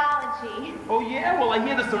for biology. Oh, yeah? Well, I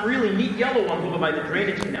hear there's some really neat yellow ones over by the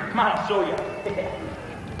drainage canal. Come on, I'll show you.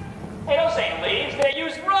 Hey, those ain't leaves, they're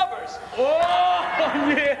used rubbers. Oh,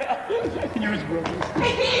 yeah. Use rubbers.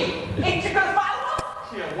 Hey, ain't you gonna follow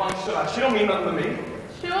up? Yeah, one shot. She don't mean nothing to me.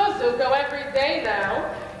 Sure, Zuko, every day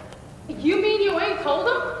now. You mean you ain't told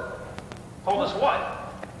him? Told us what?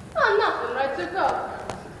 Oh, nothing, right, Zuko?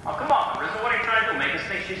 Oh, come on, Marissa. What are you trying to do? Make us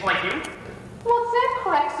think she's like you? What's that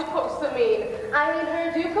crack supposed to mean? I ain't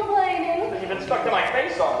heard you complaining. You've been stuck to my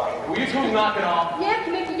face all night. Will you two knock it off? Yeah,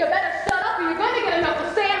 Knicky, you better shut up or you're gonna get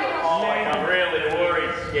another sandwich. Oh, I'm really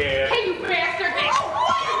worried, scared. Hey, you bastard!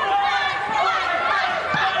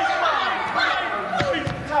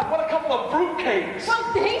 God, what a couple of fruitcakes.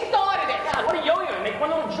 Well, he started it. God, what a yo-yo. Make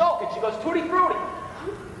one little joke and she goes tutti frutti.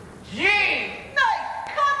 Gee, nice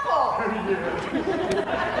couple.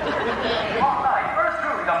 All night, first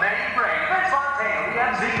through the main break, Vince Fontaine,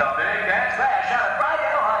 EMZ, the big dance bash out at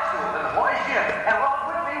Friday High School in the boys' gym. And along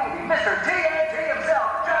with me will be Mr. TNT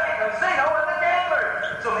himself, Johnny Casino and the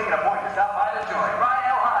Gamblers. So make it a point to stop by the joint.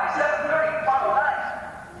 Friday High, 7:30, follow night.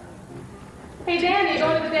 Hey, Dan, you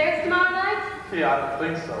going to the dance tomorrow night? Yeah, I don't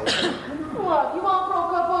think so. What, you all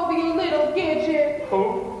broke up over your little gidget?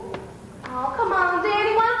 Who? Oh, come on,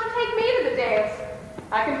 Danny, why don't you take me to the dance?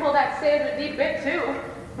 I can pull that Sandra D bit, too.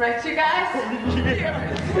 Right, you guys?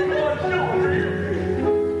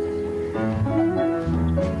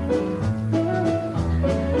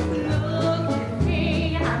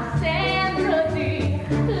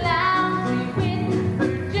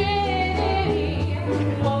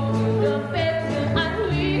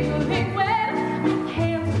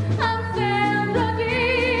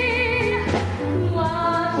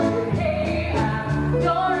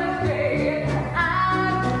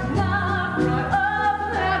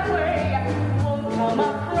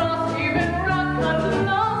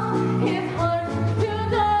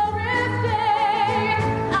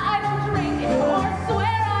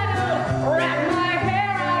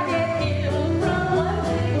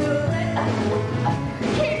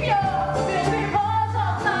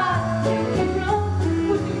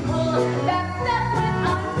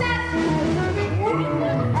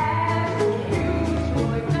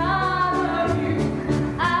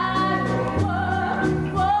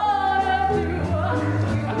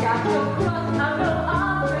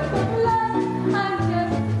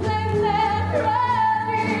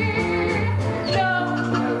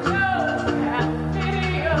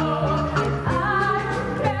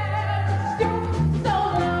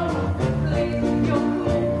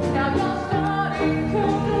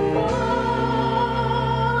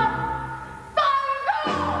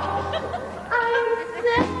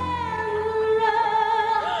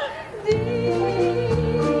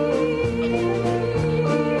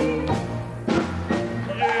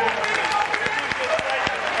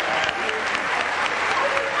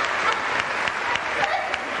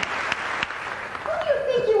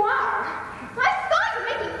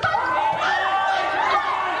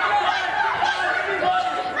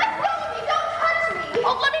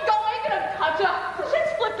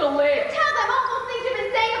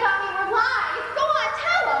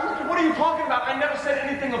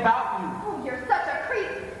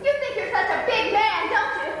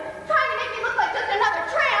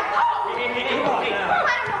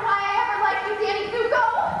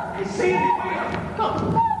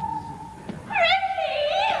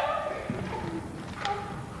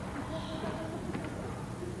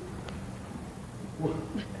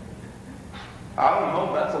 I don't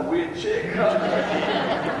know, that's a weird chick.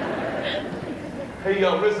 Hey,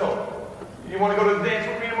 Rizzo, you want to go to the dance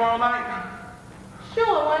with me tomorrow night?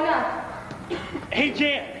 Sure, why not? Hey,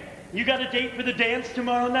 Jan, you got a date for the dance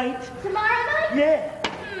tomorrow night? Tomorrow night? Yeah.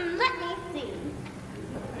 Let me see.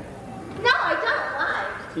 No, I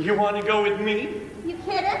don't. Why? You want to go with me? You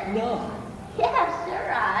kidding? No. Yeah,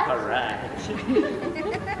 sure, All right.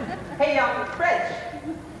 Hey, Fred,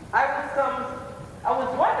 I was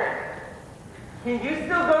wondering, can you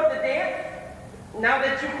still go to the dance now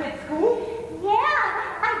that you quit school? Yeah,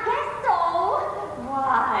 I guess so.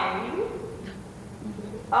 Why?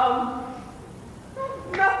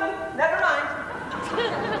 Nothing. Never mind.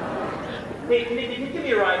 Hey, Nicky, can you give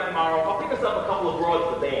me a ride tomorrow? I'll pick us up a couple of broads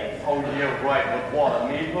to dance. Oh, yeah, right. With what, a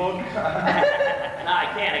meat hook? No, I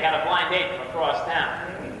can't. I got a blind date from across town.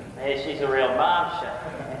 Hey, she's a real bombshell.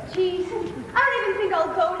 Jeez, I don't even think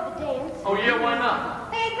I'll go to the dance. Oh, yeah, why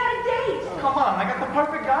not? I ain't got a date. Come on, I got the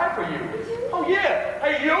perfect guy for you. Oh, yeah.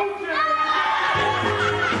 Hey, you, Jimmy.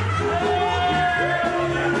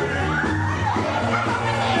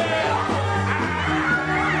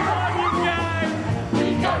 We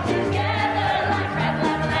go together like red,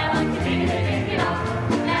 lemon, lemon,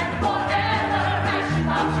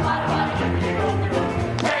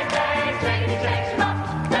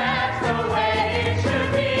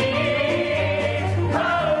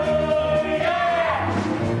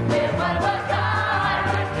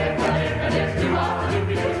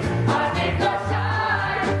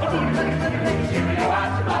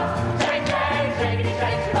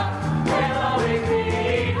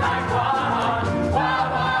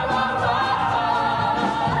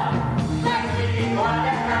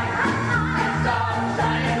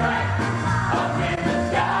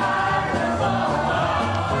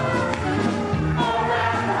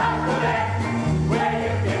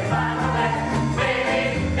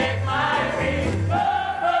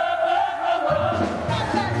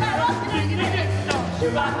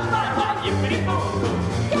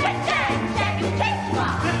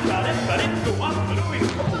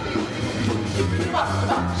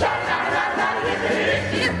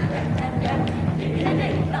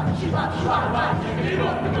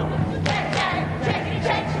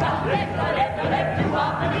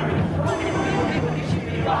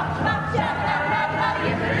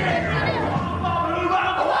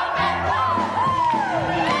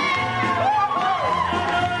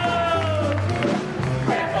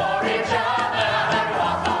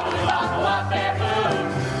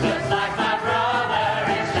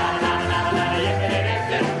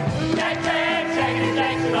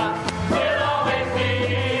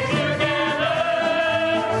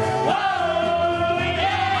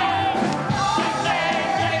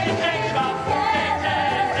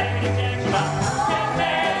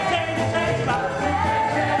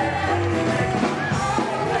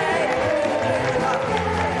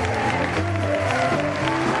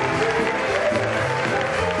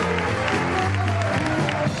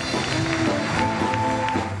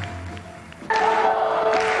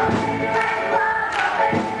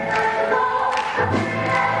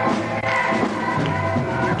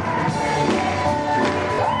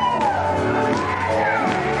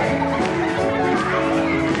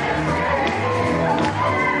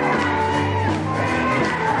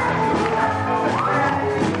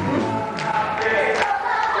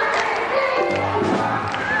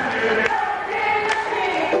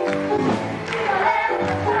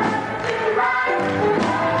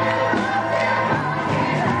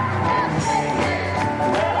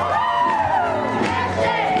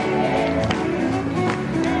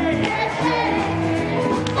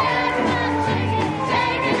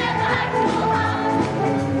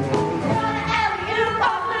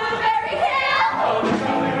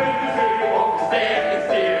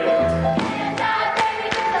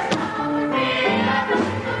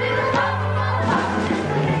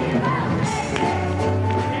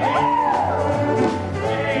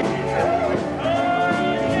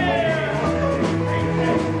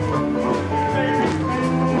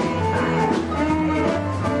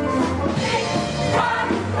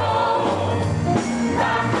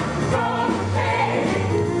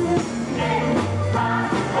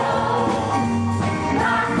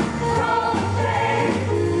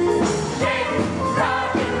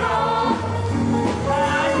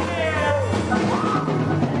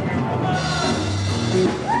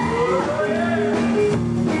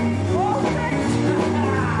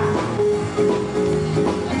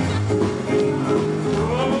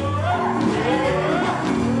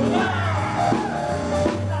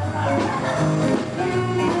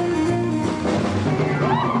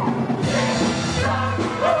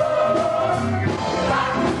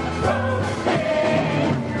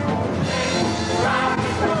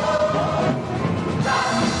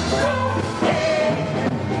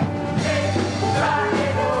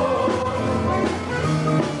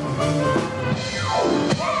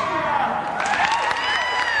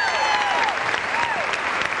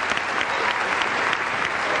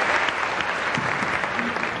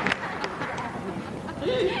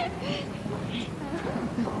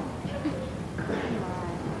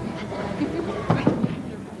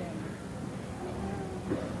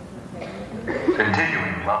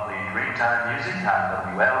 Continuing lovely dreamtime music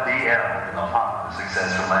on WLDL in the hot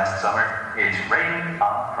success from last summer. It's Raining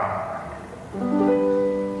on Prom.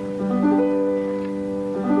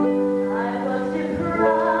 I was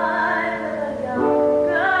deprived of a young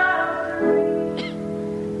girl's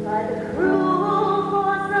dream by the cruel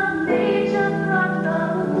force of nature from the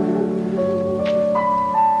blue.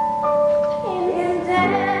 In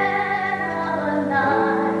dead of a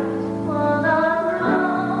night full of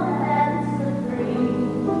romance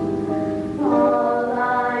supreme, all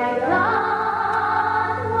I got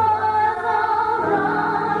was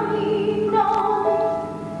a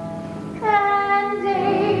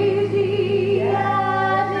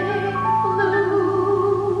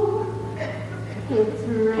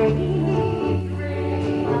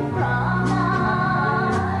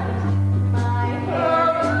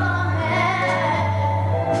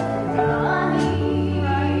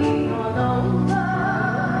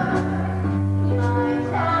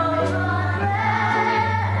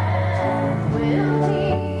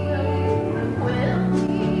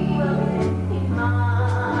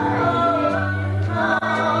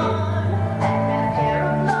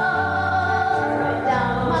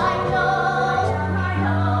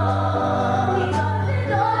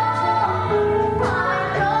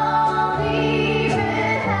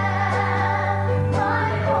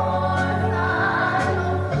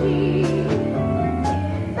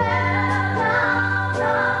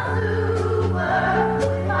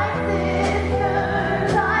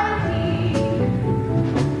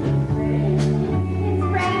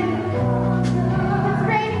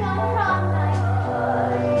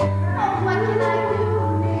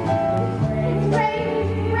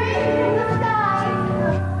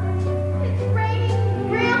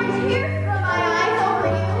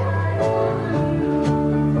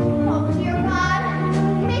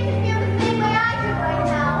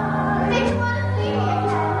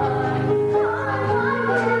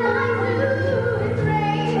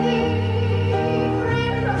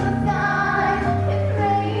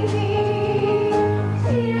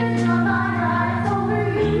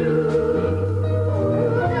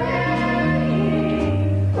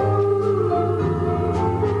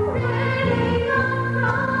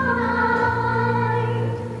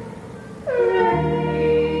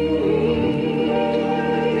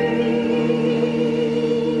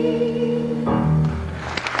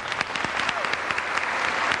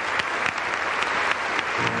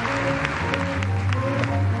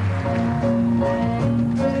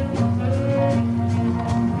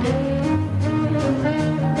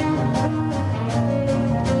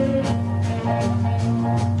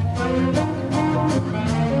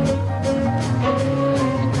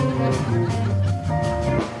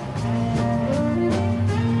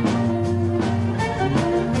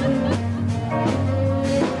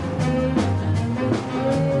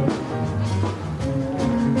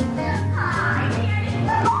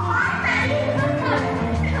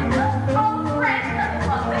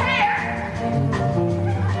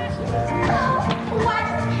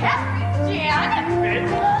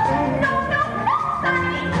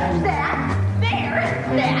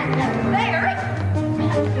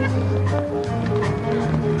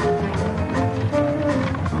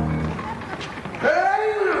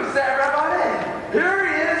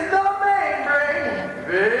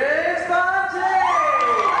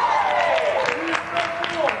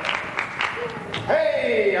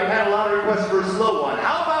request for a slow one.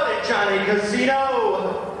 How about it, Johnny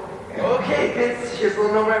Casino? Okay, Vince, here's a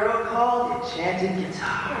little number I wrote called Enchanted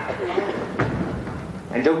Guitar.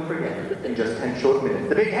 And don't forget, in just 10 short minutes,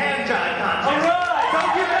 the big hand jive contest. All right!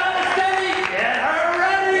 Don't keep it on the steady! Get her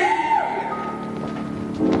ready!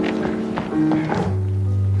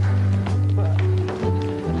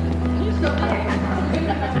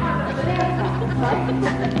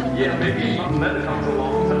 Yeah, maybe something better comes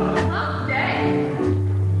along.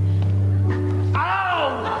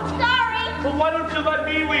 Ow! I'm sorry. Well, why don't you let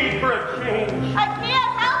me lead for a change? I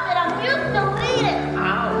can't help it. I'm used to leading.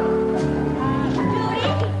 Ow! Judy,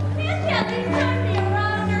 you can't be turning me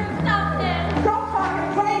around or something. Don't talk and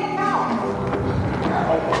play it now.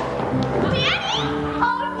 Danny?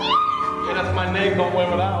 Oh, Danny! Yeah, that's my name. Don't wear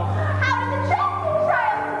it out. How did the checkpoint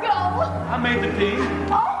trials go? I made the team.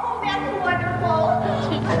 Oh, that's wonderful.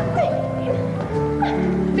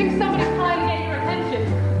 Think somebody's trying to get your attention.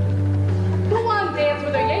 Go on, dance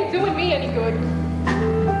with her. You ain't doing me any good.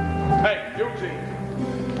 Hey, Eugene.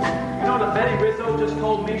 You know that Betty Rizzo just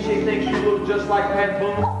told me she thinks you look just like Pat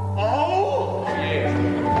Boone? Oh! Yeah.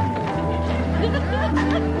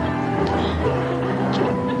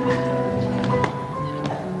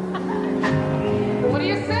 What do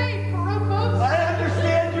you say, Peru Boots? I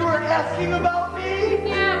understand you were asking about me.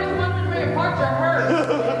 Yeah, I was wondering where your parts are hurt.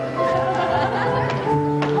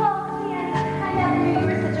 Oh, Danny, I never knew you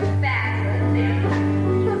were such a fabulous dancer.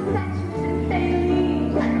 So sensuous and baby.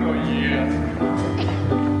 Oh, yeah.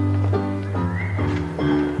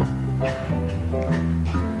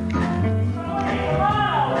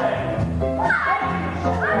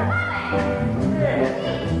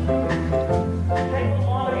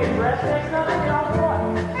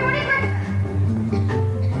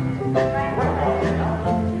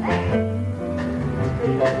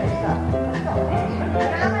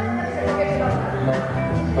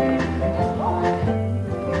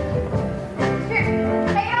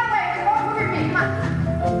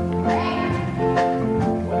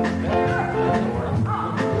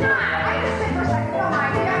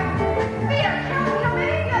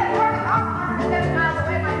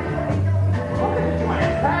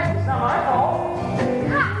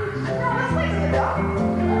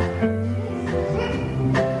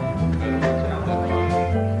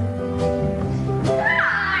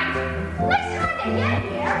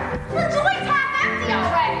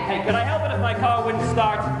 Hey, could I help it if my car wouldn't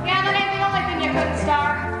start? Yeah, that ain't the only thing you couldn't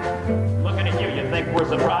start. Looking at you, you think we're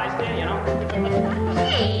surprised here, you know?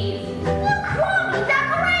 Jeez, look cool,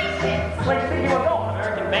 decorations. Where do you think you were going,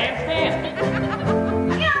 American Bandstand?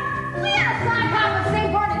 You know, we had a sign out with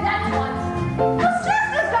St. Bernadette once. The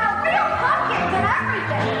sisters got real pumpkins and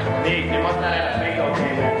everything. Neat, you must not have a bingo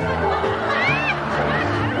game that night.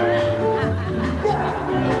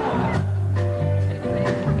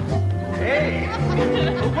 Hey!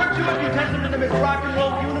 Weren't you a contestant in the Miss Rock and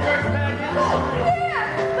Roll Universe pageant?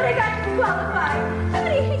 Yeah, but I got disqualified. So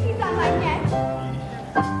many hickeys on my neck.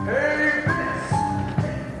 Hey, Vince!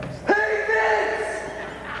 Hey, Vince!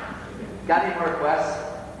 Got any more requests?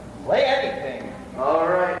 Play anything. All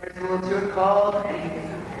right, here's a little tune called Anything.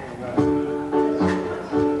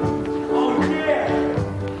 Oh, yeah!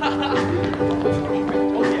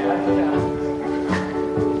 Oh, yeah.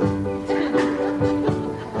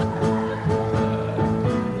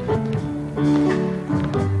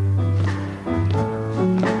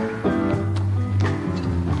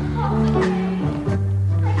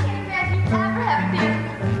 I can't imagine ever having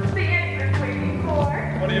danced the you're waiting for.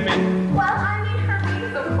 What do you mean? Well, I mean her being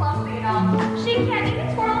so clumsy and all. She can't even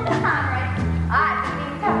twirl the time right. I've been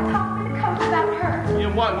meaning to have a talk with the coach about her. You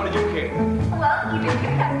know what? What do you care? Well, even you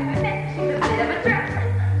have to admit she's a bit of a jerk.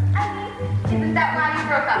 I mean, isn't that why you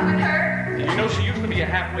broke up with her? Did you know she used to be a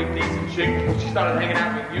halfway decent chick before she started hanging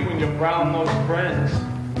out with you and your brown-nosed friends?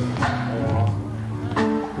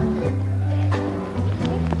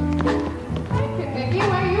 Nicky,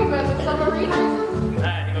 where you been? The summer recesses? I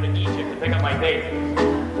had to go to Egypt to pick up my date.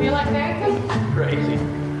 Feel like dancing? Crazy.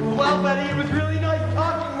 Well, Betty, it was really nice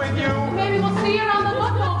talking with you. Maybe we'll see you around the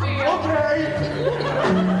bookmobile. Okay.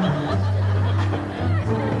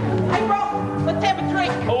 Hey, bro, let's have a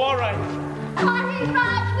drink. Oh, all right. Oh, hey,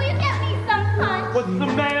 Raj, will you get me some punch? What's the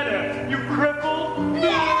matter? You crippled?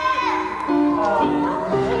 Yeah!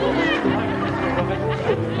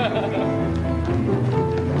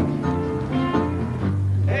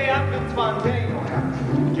 Hey, I'm Vince Fontaine.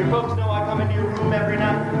 Your folks know I come into your room every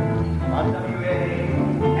night. On WA.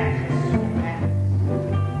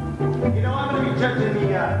 You know, I'm going to be judging the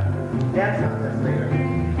dance contest later.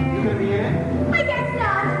 You going to be in it? I guess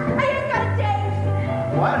not. I just got a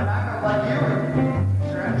date. What? I'm not going to let you in.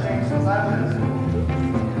 Sure, I've changed since I was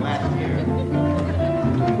last year.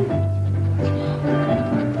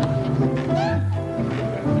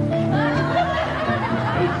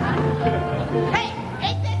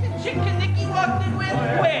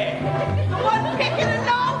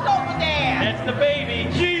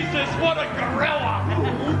 a gorilla.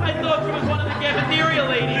 I thought she was one of the cafeteria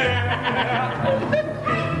ladies.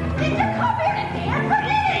 Did you come here to dance? What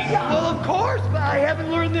did you? Well, of course, but I haven't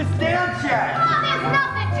learned this dance yet. Oh, there's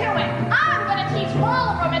nothing to it. I'm gonna teach all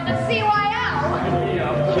of them at the CYO.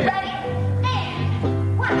 Ready?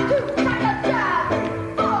 And 1, 2, cha-cha-cha.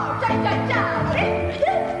 4, cha-cha-cha. 3,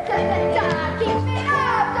 cha-cha-cha. Keep it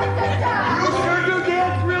up, cha-cha-cha. You sure do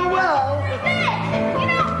dance real well. That's it. You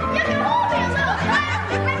know, you can hold me a little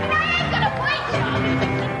fast. I mean, I ain't gonna break you.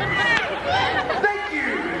 Thank you.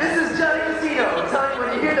 This is Johnny Casino. Telling when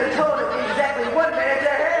you hear the tone of exactly 1 minute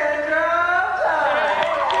to hand drop time.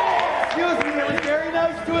 Excuse me, it was very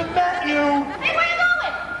nice to have met you. Hey, where you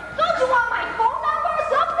going? Don't you want my phone number or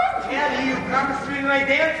something? Danny, you promised to be my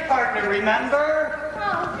dance partner, remember?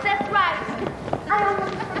 Oh, that's right. I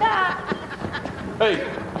almost forgot. Hey,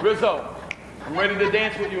 Rizzo, I'm ready to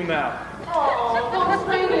dance with you now. Oh, don't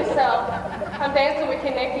strain yourself. I'm dancing with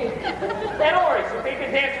Kaneki. Hey, don't worry, so they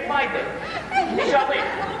can dance with my dick.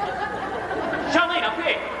 Charlene, up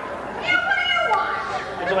here. Yeah, what do you want?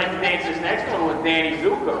 How'd you like to dance this next one with Danny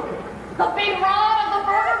Zuko? The big rod of the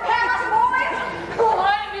Burger Palace boys? Oh, I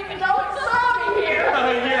didn't even know it saw me here.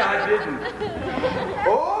 Yeah, I didn't.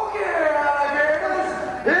 Okay, alligators.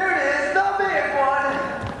 Here it is, the big one.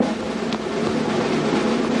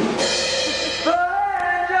 The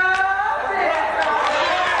hand job dance.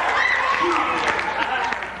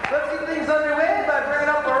 Let's get things underway by bringing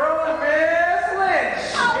up our own Miss Lynch.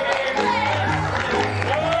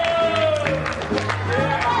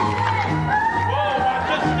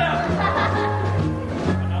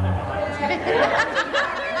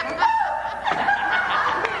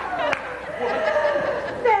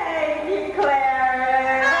 Thank you,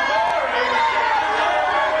 Clarence.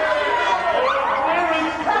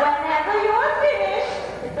 Whenever you're finished.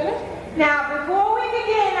 Now, before we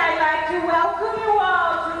begin, I'd like to welcome you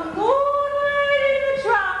all to Moonlight in the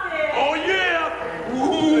Tropics. Oh, yeah!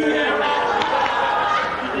 Ooh.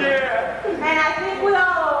 Yeah! And I think we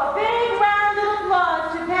all owe a big round of applause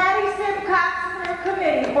to Patty Simcox and her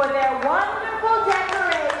committee for their wonderful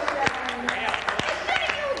decoration. They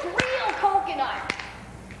should use real coconut.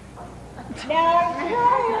 Now,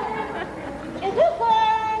 is this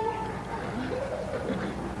one?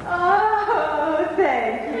 Oh,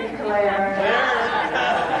 thank you, Claire.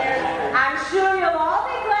 I'm sure you'll all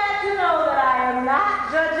be glad to know that I am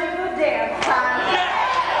not judging the dance time.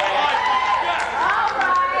 All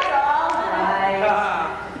right.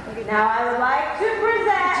 Now I would like to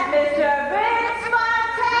present Mr. Vince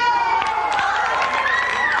Fontaine.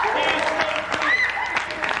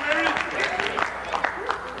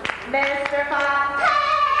 Mr. Fontaine.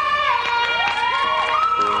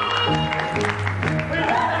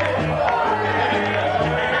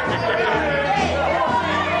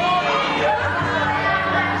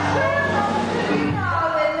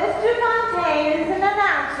 Mr. Fontaine is an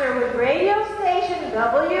announcer with radio station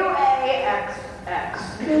WAXX.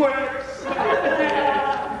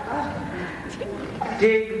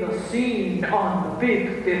 Dig the scene on the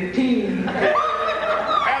Big 15.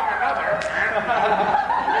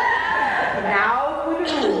 Now for the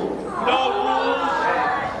rules.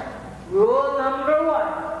 Rule number 1.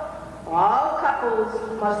 All couples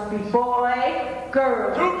must be boy,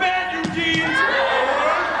 girl. Too bad, Eugene!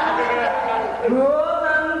 Rule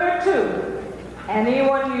number 2.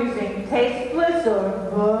 Anyone using tasteless or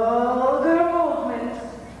vulgar movements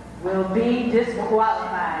will be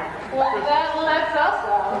disqualified. Well, that lets us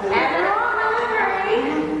out. And rule number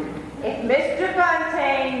 3. If Mr.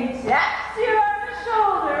 Fontaine taps you on the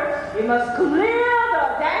shoulder, you must clear the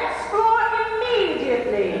dance floor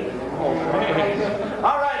immediately.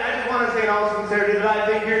 All right, I just want to say in all sincerity that I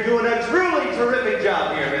think you're doing a truly terrific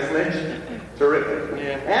job here, Miss Lynch. Terrific.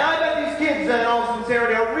 Yeah. And I bet these kids, in all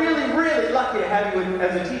sincerity, are really, really lucky to have you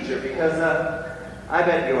as a teacher because I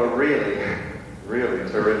bet you're really, really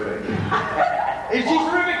terrific. Is she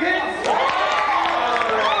terrific, kids?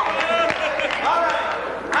 All right.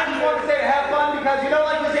 I just want to say to have fun because you know,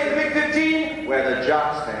 like we say in the Big 15, where the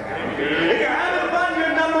jocks hang out. If you're having fun,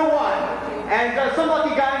 you're number 1. And some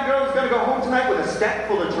lucky guy and girl is going to go home tonight with a stack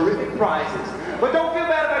full of terrific prizes. But don't feel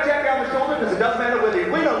bad if I tap you on the shoulder, because it doesn't matter whether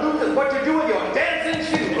you win or lose, it's what you do with your dancing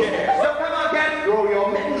shoes. So come on, cats, throw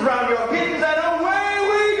your mittens around your kittens, and away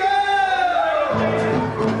we go!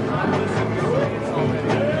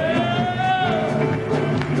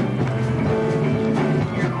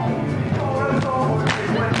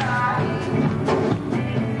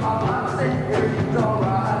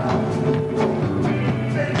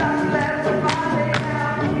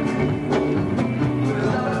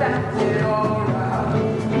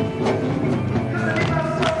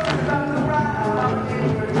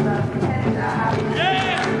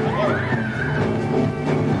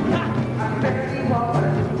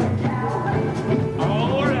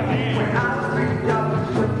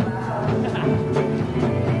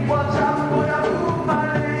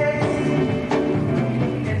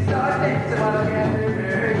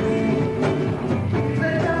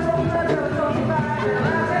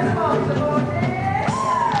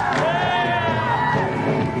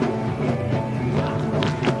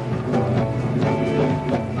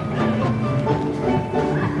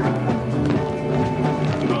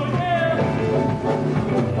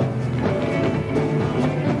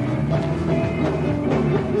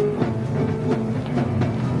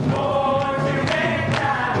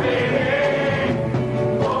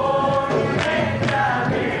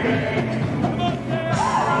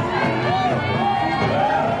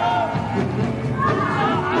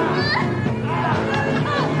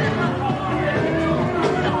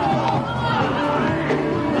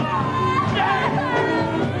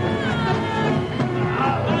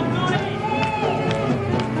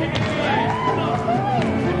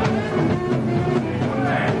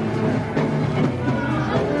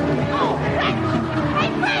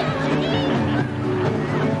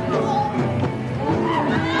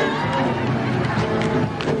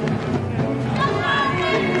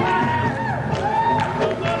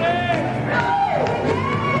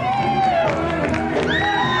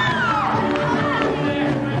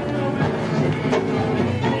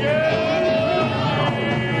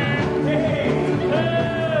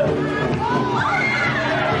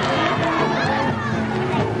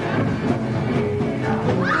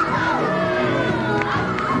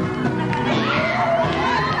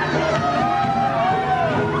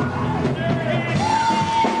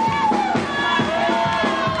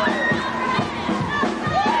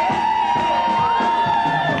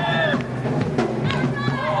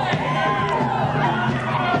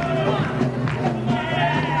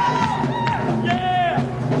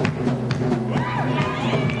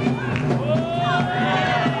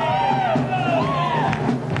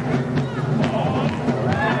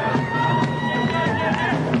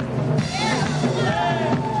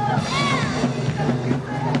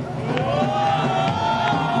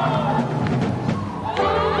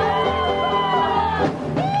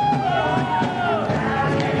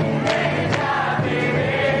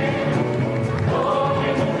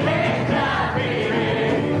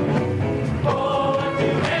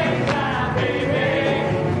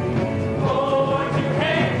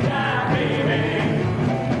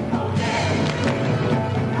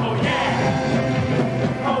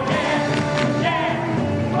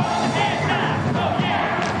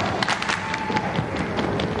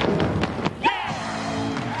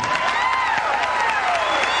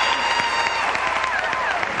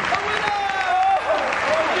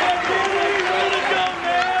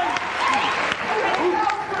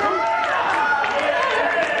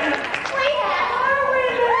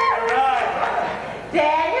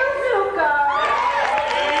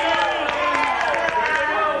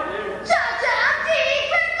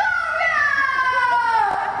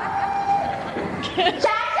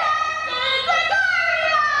 Cha-cha!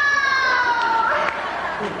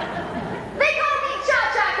 They call me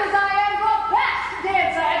Cha-cha because I am the best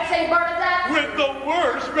dancer at St. Bernadette. With the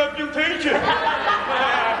worst reputation.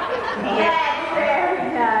 That's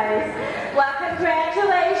very nice. Well,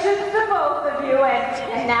 congratulations to both of you,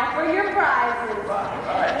 and now for your prizes.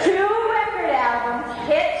 2 record albums,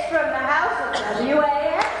 hits from the house of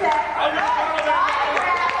WASF.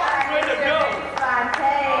 Way to go.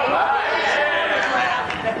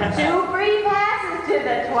 2 free passes to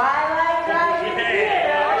the Twilight Drive-In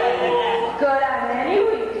Theater. Good on any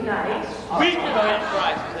weeknight. Weeknight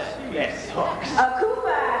prizes. Yes, sucks. A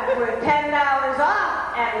coupon with $10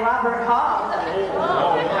 off at Robert Hall.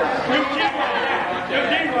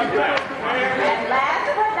 And last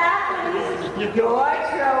but not least, your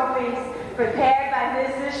trophies prepared by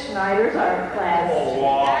Mrs. Schneider's art class.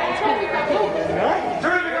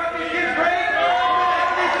 Terrific, aren't these kids great?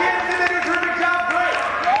 These kids did a terrific job, great.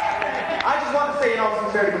 I just want to say in all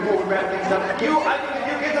sincerity before we wrap things up, I think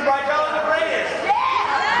you kids are bright, y'all are the greatest.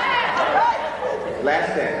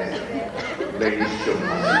 Last dance. Ladies show.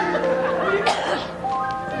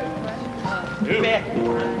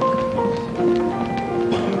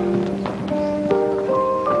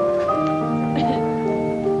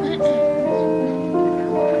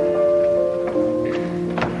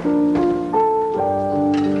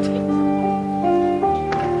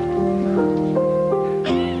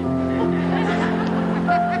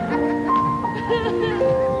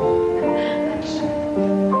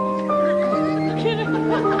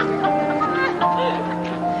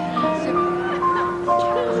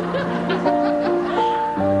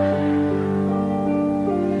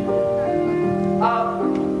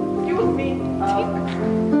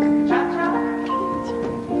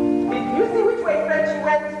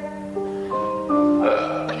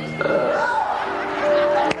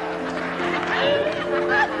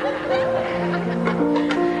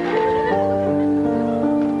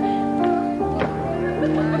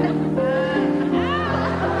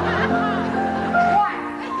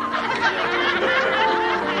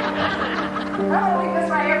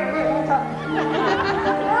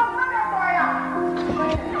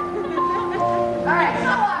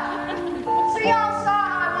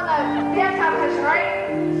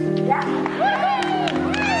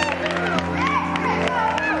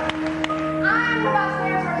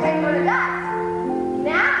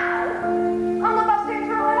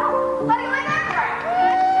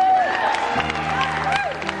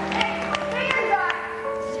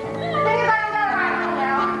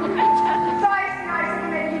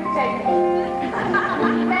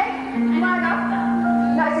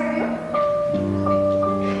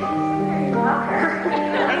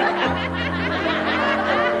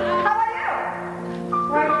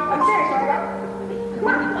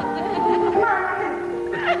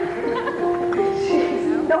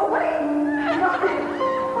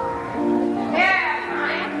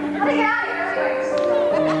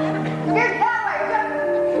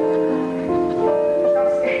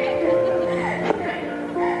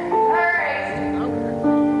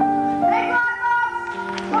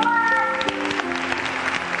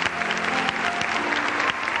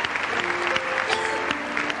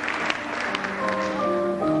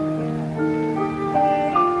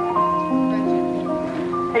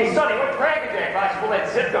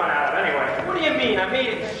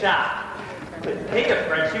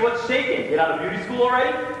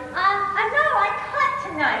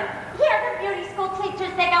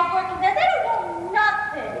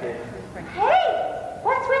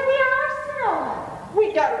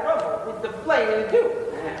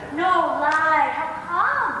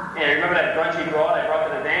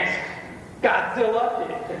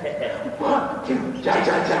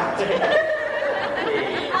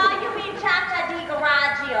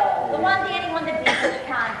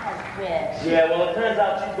 Yeah, well, it turns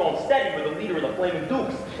out she's going steady with the leader of the Flaming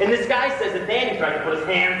Dukes. And this guy says that Danny tried to put his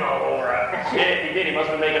hands all over her. Yeah, if he did, he must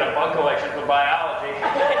have been making a bug collection for biology.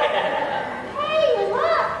 Hey,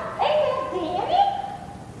 look! Ain't that Danny?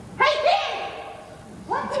 Hey, Danny!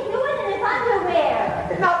 What's he doing in his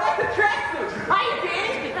underwear? No, that's a tracksuit. Hiya,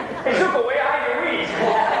 Danny. Hey, Zuko, where are your weeds?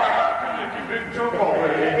 Big Zuko.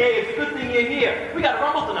 Hey, it's a good thing you're here. We got a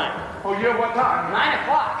rumble tonight. Oh, yeah, what time? 9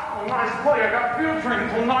 o'clock. Oh, nice play. I got field training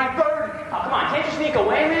till 9:30. Oh, come on, can't you sneak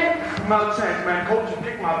away, man? Not a chance, man. Coach will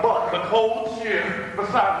kick my butt. The coach? Yeah.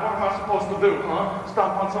 Besides, what am I supposed to do, huh?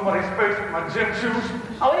 Stomp on somebody's face with my gym shoes?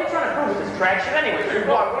 Oh, what are you trying to prove with this track shit anyway? Hey,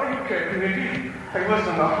 what do you care, Nicky? Hey,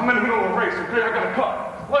 listen, I'm in the middle of a race, okay? I gotta cut.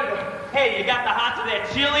 Later. Hey, you got the hots of that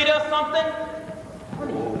cheerleader or something?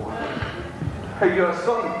 Hey,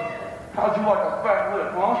 son, How'd you like a fat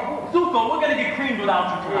lip, huh? Zuko, we're gonna get creamed without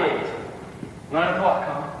you tonight. 9 o'clock,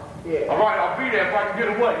 huh? Yeah. All right, I'll be there if I can get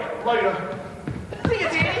away. Later. See you,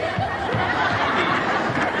 Danny.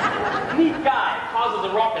 Neat guy,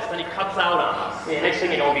 causes a ruckus, then he cuts out on us. Yeah, next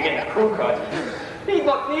thing you know, we get a crew cut. He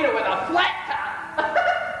looked neater with a flat top.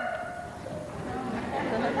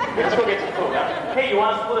 Let's go get some food, huh? Hey, you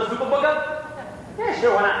want to split a super booger? Yeah,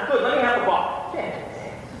 sure, why not? Good, let me have a bar. Yeah.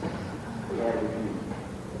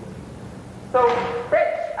 So,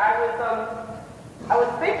 Rich, I was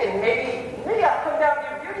thinking maybe I'll come down to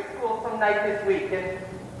your beauty school some night this week and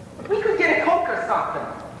we could get a Coke or something.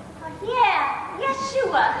 Yeah,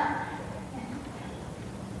 sure.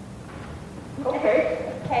 Okay.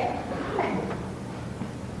 Okay.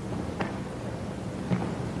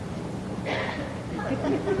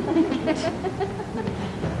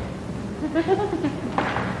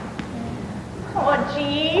 Oh,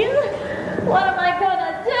 geez. What am I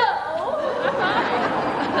gonna do?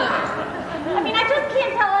 I mean, I just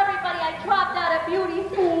can't tell everybody I dropped out of beauty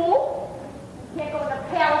school. Can't go to the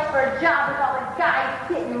palace for a job with all the guys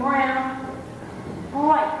sitting around.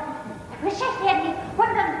 Boy, I wish I had me one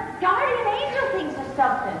of them guardian angel things or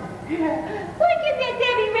something. Like in that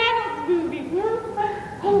Debbie Reynolds movie.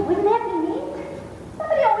 Hey, wouldn't that be neat?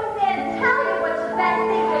 Somebody always there to tell you what's the best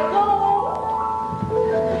thing to do.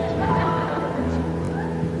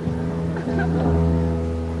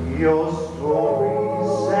 Your story's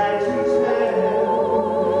sad to tell.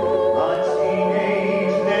 A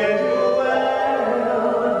teenage ne'er-do-well,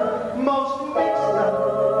 most mixed up,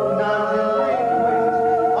 not delinquent,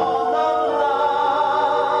 all of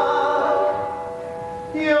love.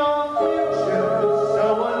 Your future's so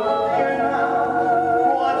unclear now.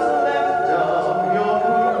 What's left of your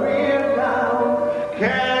career now?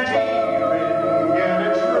 Can't even get a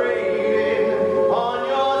trade in on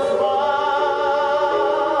your spot.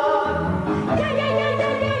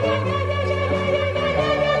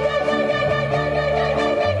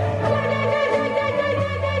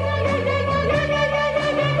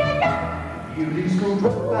 Beauty school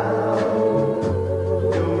dropout,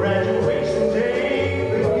 no graduation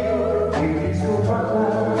day for you. Beauty school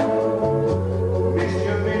dropout, missed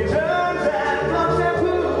your midterms and lunch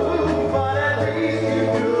shampoo, but at least you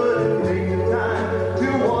could take the time to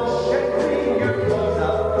wash and clean your clothes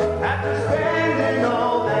up after spending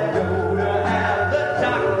all that dough to have the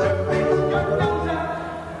doctor fix your nose up.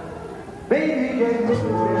 Baby, get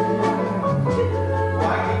moving.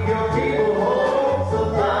 Why keep your people hopes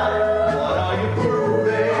alive? What are you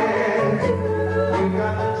proving? You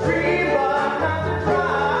got the dream, but not the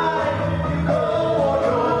drive. You go for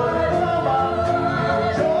your diploma.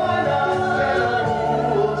 Join us in a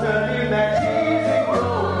pool. Turn in that cheesy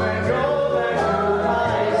robe and go back to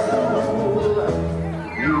high school.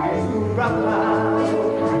 Beauty school dropout.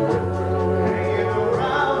 Hanging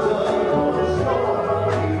around the corner store.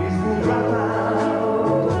 Beauty school dropout.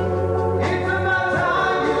 It's about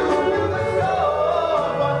time you knew the score,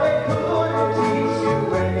 but they couldn't teach you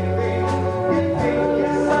anything. You think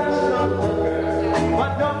you're such a hooker,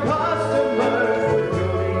 but no customers would go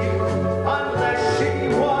to you unless she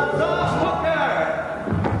was a hooker.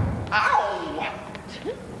 Ow!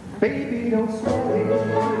 Baby, don't sweat it.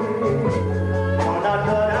 You're not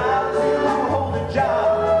cut out to hold a job.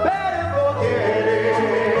 Better forget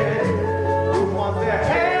it. Who wants their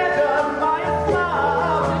hair done by a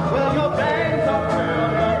slob? Well, your bangs are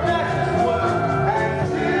curled, your lashes work, and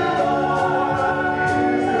still all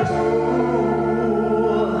is cool.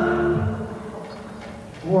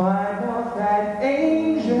 Wipe off that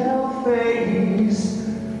angel face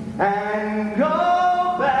and go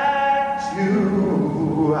back to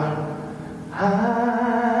high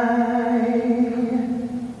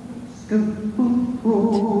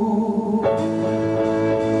school.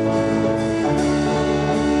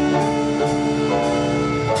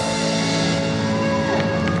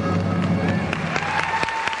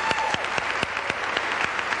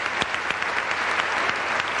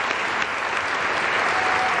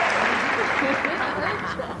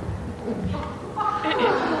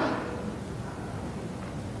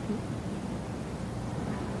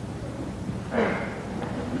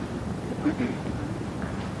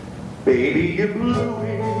 Baby, you blew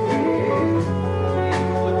it.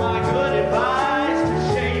 With my good advice to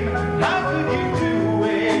shame, how could you do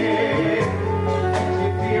it?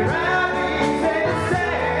 If you're happy, say the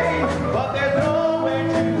same, but there's no way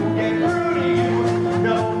to get through to you,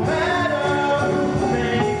 no matter who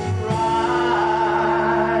may try.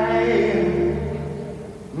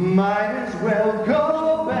 Might as well go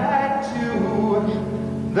back to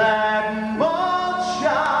that malt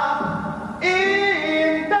shop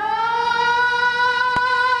in the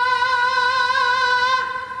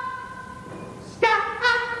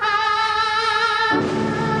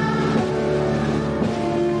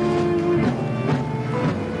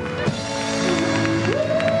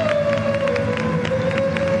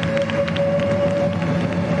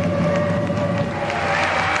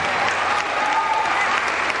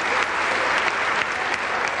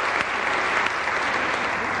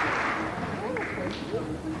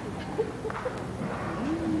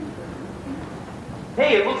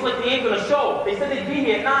they ain't gonna show. They said they'd be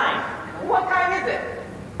here at 9. What time is it?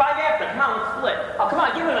 5 after. Come on, let's split. Oh, come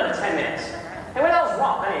on, give it another 10 minutes. Hey, what the hell's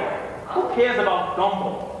wrong anyway? Who cares about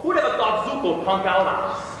Gumbo? Who'd ever thought Zuko would punk out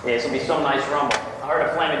on us? Yeah, this will be some nice rumble. I heard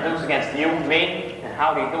of Flaming Dukes against you, me, and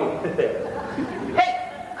howdy do.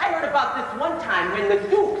 Hey, I heard about this one time when the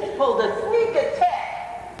Dukes pulled a sneak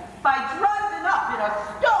attack by driving up in a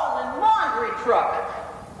stolen laundry truck.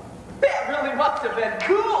 That really must have been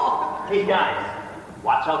cool. Hey, guys,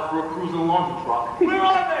 watch out for a cruising laundry truck. Where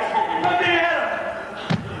are they? Let me at them.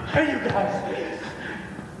 Hey, you guys.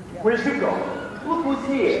 Where's Zuko? Look who's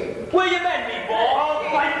here. Where you been, meatball? Oh,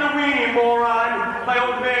 fight the weenie, moron. My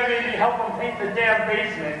old man made me help him paint the damn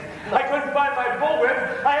basement. I couldn't find my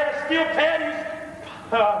bullwhip. I had to steal Patty's.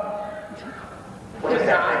 What is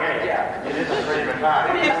that thing anyway? Yeah, it is a pretty good car.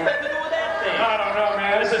 What do you expect to do with that thing? I don't know,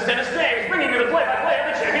 man. This is Dennis James bringing you the play-by-play of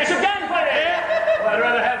the championship game play. Yeah? Well, I'd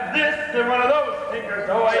rather have this than one of those stinkers.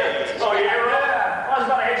 Oh, yeah, really? I was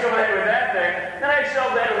about to hit you over the head with that thing. Then I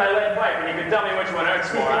shoved that in my lead pipe, and you could tell me which one hurts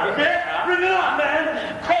more, huh? Yeah? Bring it on,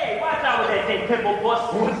 man. Hey, watch out with that thing, pimple puss.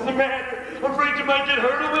 What's the matter? Afraid you might get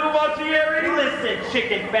hurt a little, Marcieri? Listen,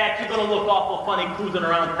 chicken fat, you're gonna look awful funny cruising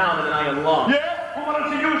around town in an iron lung. Yeah? Well, why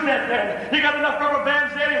don't you use that then? You got enough rubber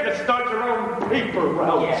bands there, you can start your own paper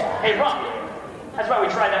route. Yeah. Hey, Rob, that's why we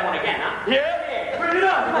tried that one again, huh? Yeah? Bring it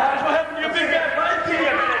on, guys. What happened to your big guy? I'll give you a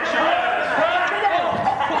minute, Shawn.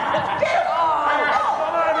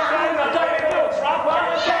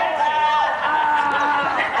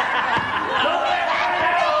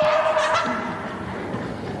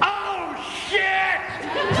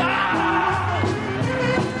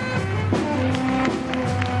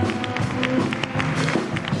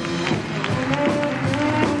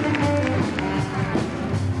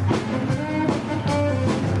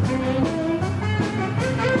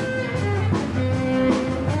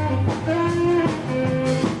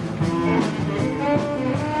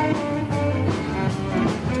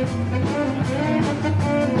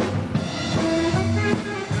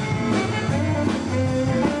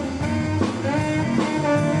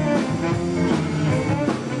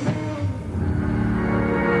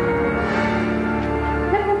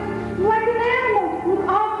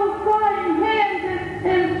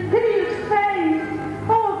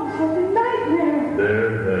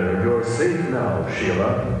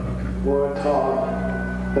 We're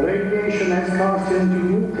taught the radiation has caused him to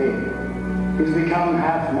mutate. He's become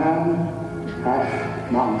half man, half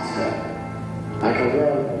monster. Like a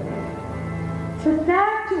werewolf. The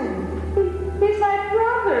doctor, he's my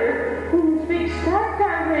brother. His big stock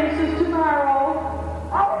car races tomorrow.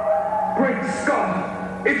 Great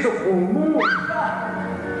Scott! It's a full moon!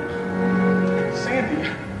 Sandy,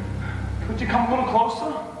 could you come a little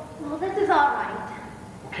closer? Well, this is all right.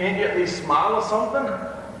 Can't you at least smile or something?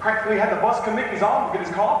 Practically had to bust Kamicki's arm to get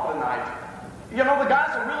his car for the night. You know, the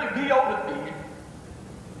guys are really PO'd at me.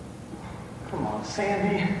 Come on,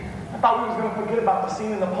 Sandy. I thought we was going to forget about the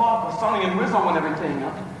scene in the park with Sonny and Rizzo and everything.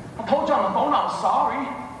 I told you on the phone I was sorry.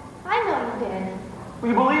 I know you did. Well,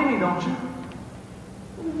 you believe me, don't you?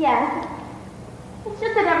 Yes. It's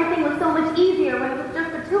just that everything was so much easier when it was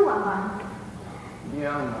just the two of us.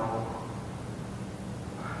 Yeah, I know.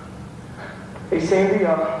 Hey, Sandy,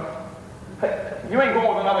 hey, you ain't going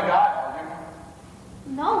with another guy, are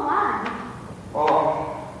you? No, why?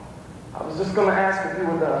 Well, I was just going to ask if you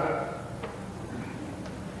would,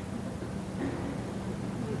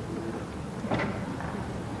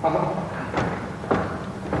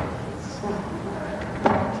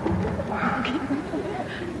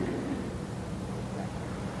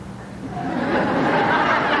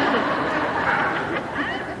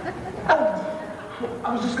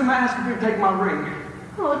 I was just going to ask if you'd take my ring.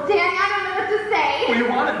 Oh, Danny, I don't know what to say. Well, you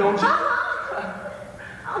want it, don't you? Uh-huh.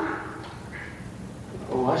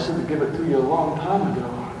 Oh, I should have given it to you a long time ago.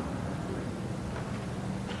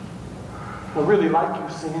 I really like you,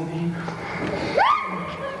 Sandy.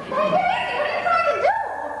 What are you trying to do?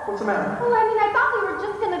 What's the matter? Well, I mean, I thought we were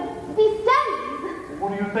just gonna be steadies. What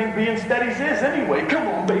do you think being steadies is anyway? Come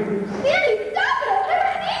on, baby. Danny, stop it! I've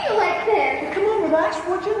never seen you like this. Come on, relax,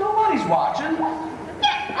 would you? Nobody's watching.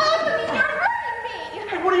 Get off of me! You're hurting me!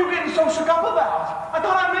 Hey, what are you getting so shook up about? I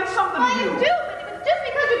thought I meant something Well, to you. you do, but if it's just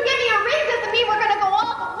because you give me a ring doesn't mean we're gonna go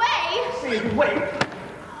all the way. Sandy, wait.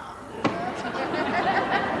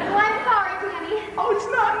 Well, I'm sorry, Danny. Oh, it's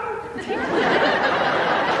not.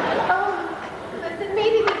 Oh, listen,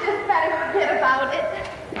 maybe we just better forget about it.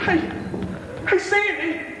 Hey,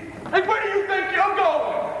 Sandy. Hey, where do you think you're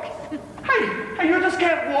going? Hey, you just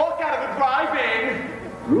can't walk out of the drive-in.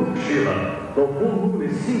 Look, Sheila, the full moon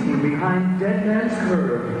is sinking behind Dead Man's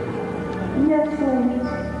Curve. Yes, Lance.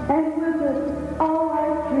 And with it, all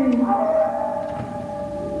our dreams.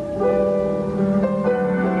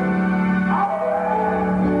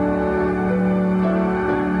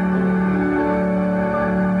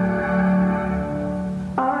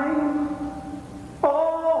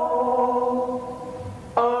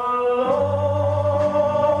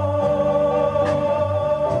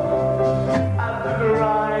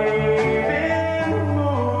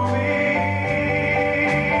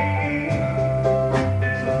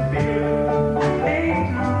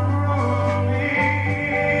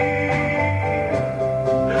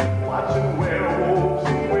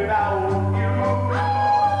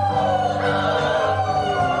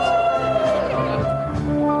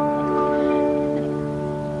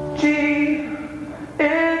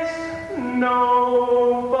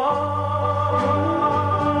 no fun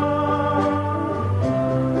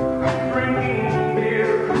drinking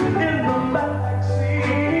beer in the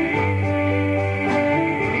backseat.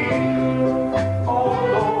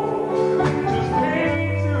 Although just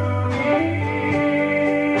came to me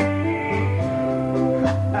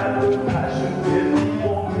at the passion pit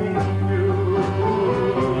wanting you.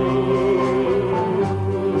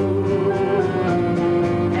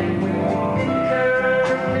 And when we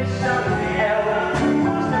turned to something else,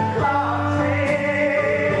 was the clock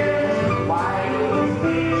says, why was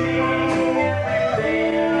eating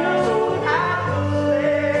everything so out of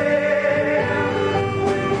step?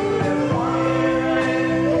 When there's one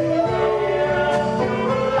till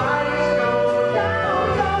the lights go down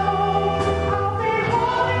low, I'll be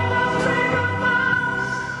holding a string of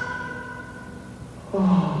mouse.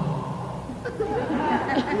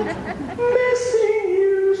 Missing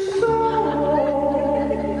you so.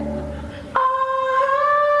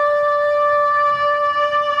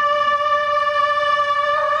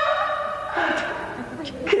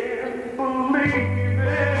 Can't believe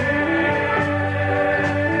it.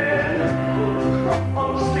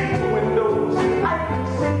 Unseen windows, I can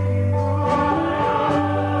see you.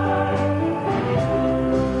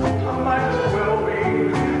 I might as well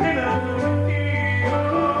be in a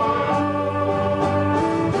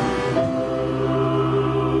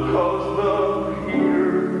cause the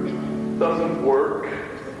heater doesn't work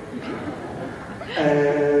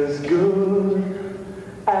as good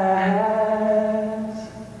as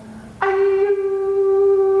I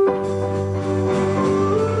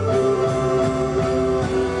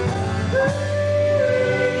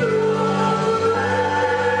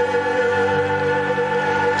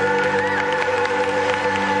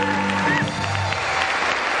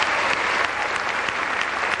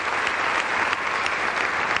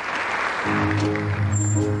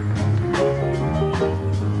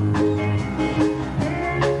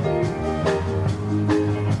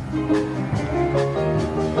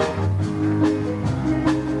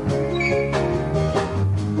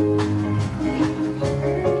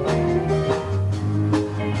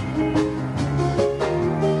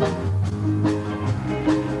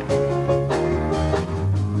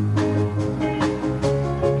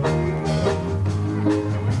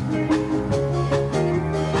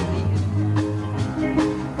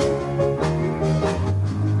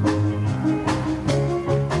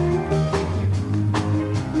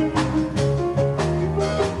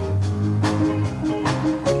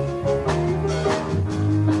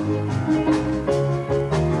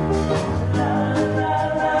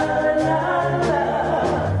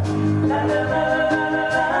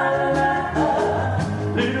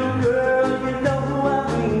Little girl, you know who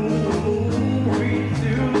I mean. Pretty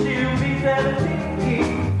soon she'll be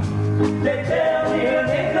 17. They tell me her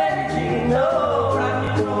name's Lady Gino,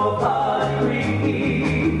 rockin' roll party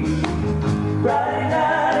queen. Friday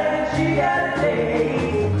night and she got a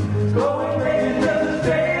date, going places just to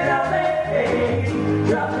stay out late.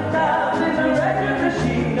 Dropping down in the record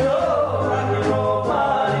machine, oh, rockin' roll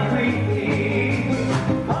party queen.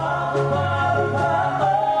 Oh, oh, oh,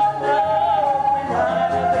 oh, no, when I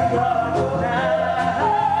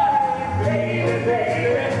baby,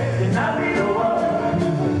 baby, can I be the one to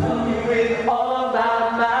love you with all of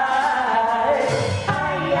my might?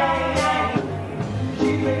 Aye, aye, aye.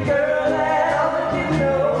 She's the girl that all the kids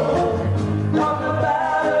know. Talk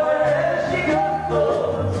about her wherever she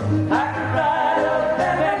goes. I could ride up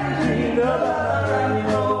that magazine about my rockin'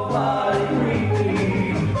 roll party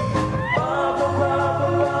queen. Bumpa, bumpa,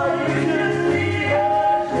 bumpa, you should see her.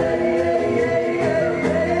 Yeah, yeah, yeah,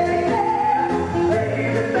 yeah, yeah.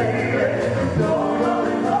 Baby, baby, don't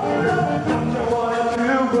run, don't you wanna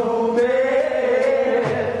do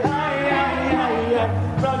romance? Aye, aye, aye,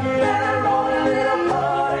 aye. Rockin' and a rollin' little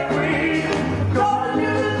party queen. Gonna do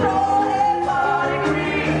this rollin' party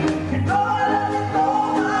queen. You know I love you so,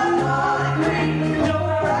 my party queen. You know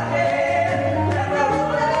I rockin' and a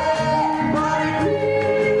rollin' party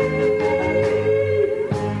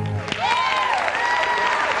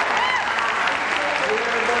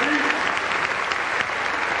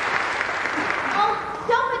Oh,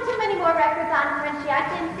 don't put too many more records on, Frenchie. I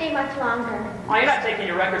can't stay much longer. Oh, you're not taking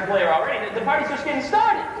your record player already. The party's just getting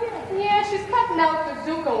started. Yeah, she's cutting out the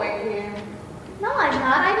Zuko in here. No, I'm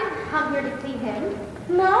not. I didn't come here to see him.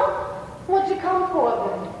 No? What'd you come for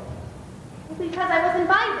then? Because I was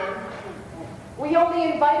invited. We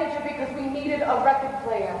only invited you because we needed a record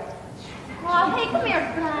player. Oh, hey, come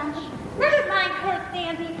here, Blanche. Never mind poor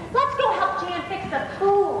Sandy. Let's go help Jan fix the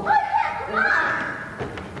pool. Oh, yeah, come on.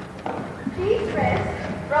 Geez, Chris.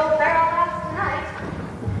 Rolled barrel last tonight.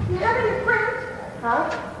 You have any friends? Huh?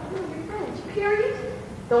 You're French, period.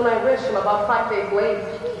 Don't I wish I'm about 5 days late?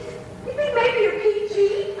 Jeez, you think maybe you're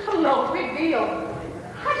PG? Oh no, big deal.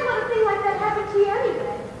 How'd you let a thing like that happen to you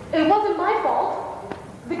anyway? It wasn't my fault.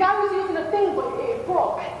 The guy was using a thing, but it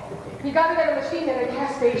broke. You got it at a machine at a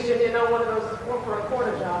gas station, you know, one of those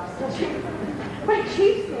one-for-a-quarter jobs. What a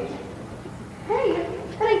cheapskate. Hey,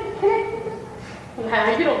 Nah,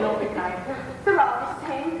 you don't know the guy. they're all the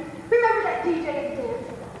same. Remember that DJ at the dance?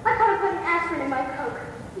 I caught him putting aspirin in my Coke.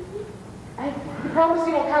 Hey, you promise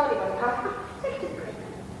you won't tell anybody, huh?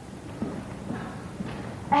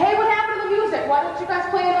 Hey, what happened to the music? Why don't you guys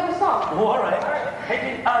play another song? Oh, all right.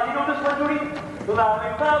 Hey, you know this one, Judy?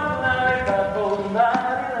 Lollipop, lollipop, oh,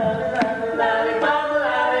 lollipop,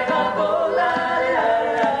 lollipop, oh,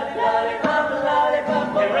 lollipop, lollipop.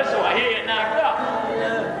 Hey, Rizzo, I hear you knocked up.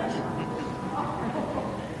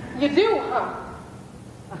 You do, huh?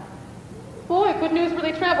 Boy, good news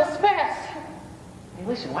really travels fast. Hey,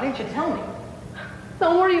 listen, why didn't you tell me?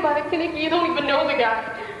 Don't worry about it, Kinnicky. You don't even know the guy.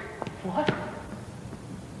 What?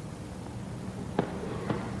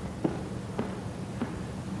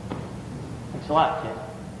 Thanks a lot, kid.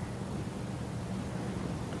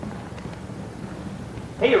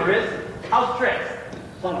 Hey, Riz. How's Trix?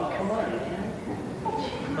 Sonny, come on, man.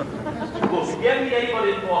 Look, if you ever need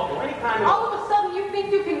anybody to talk to, anytime... All of a sudden, you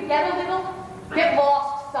think you can get a little? Get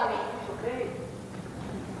lost, Sonny. Okay.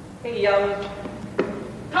 Hey,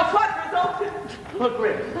 how's what, Rizzo? Look,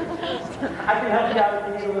 Riz. I can help you out if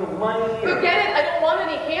you need a little money. Forget it. I don't want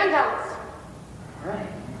any handouts. All right.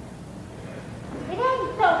 It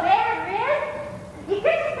ain't so bad, Riz. You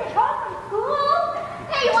could just stay home from school.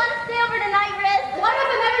 Hey, you want to stay over tonight, Riz? Why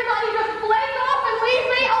doesn't everybody just flake off and leave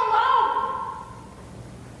me alone?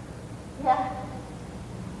 Yeah.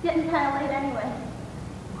 Getting kind of late anyway.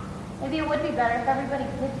 Maybe it would be better if everybody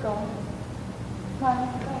did go. Come on,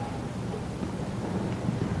 let's go.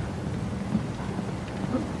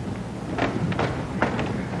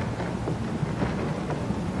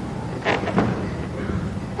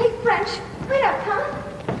 Hey, French, wait up, huh?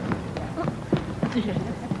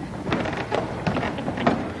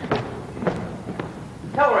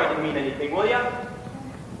 Tell her I didn't mean anything, will ya?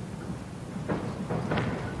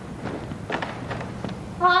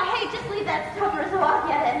 Hey, just leave that stuff, Rizzo. I'll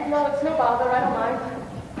get it. No, it's no bother. I don't mind.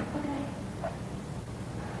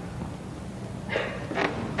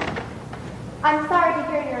 I'm sorry to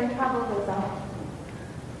hear you're in trouble, Rizzo.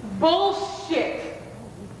 Bullshit.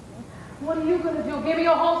 What are you going to do? Give me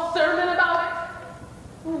a whole sermon about it?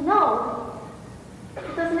 Well, no.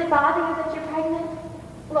 Doesn't it bother you that you're pregnant?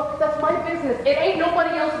 Look, that's my business. It ain't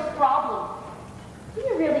nobody else's problem. Do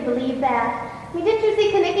you really believe that? I mean, didn't you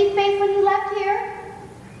see Kanicki's face when he left here?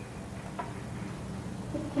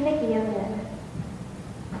 It's Kanicki, isn't it?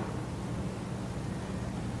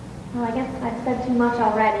 Well, I guess I've said too much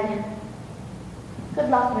already. Good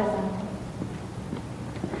luck, Rizzo.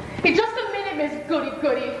 Hey, just a minute, Miss Goody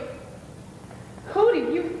Goody. Who do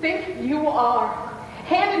you think you are?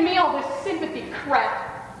 Handing me all this sympathy crap.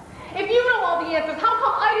 If you know all the answers, how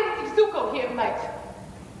come I didn't see Zuko here tonight?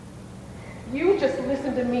 You just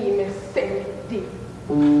listen to me, Miss Sadie.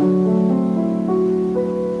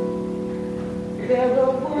 There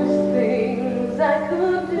are worse things I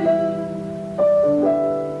could do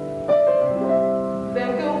than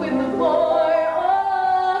go with a boy or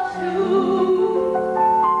two.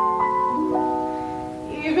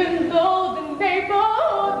 Even though the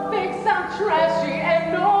neighborhood thinks I'm trashy and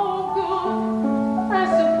no good, I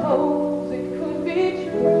suppose it could be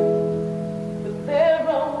true. But there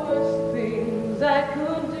are worse things I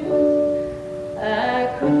could do. I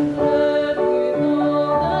could flirt with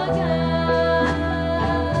all the guys.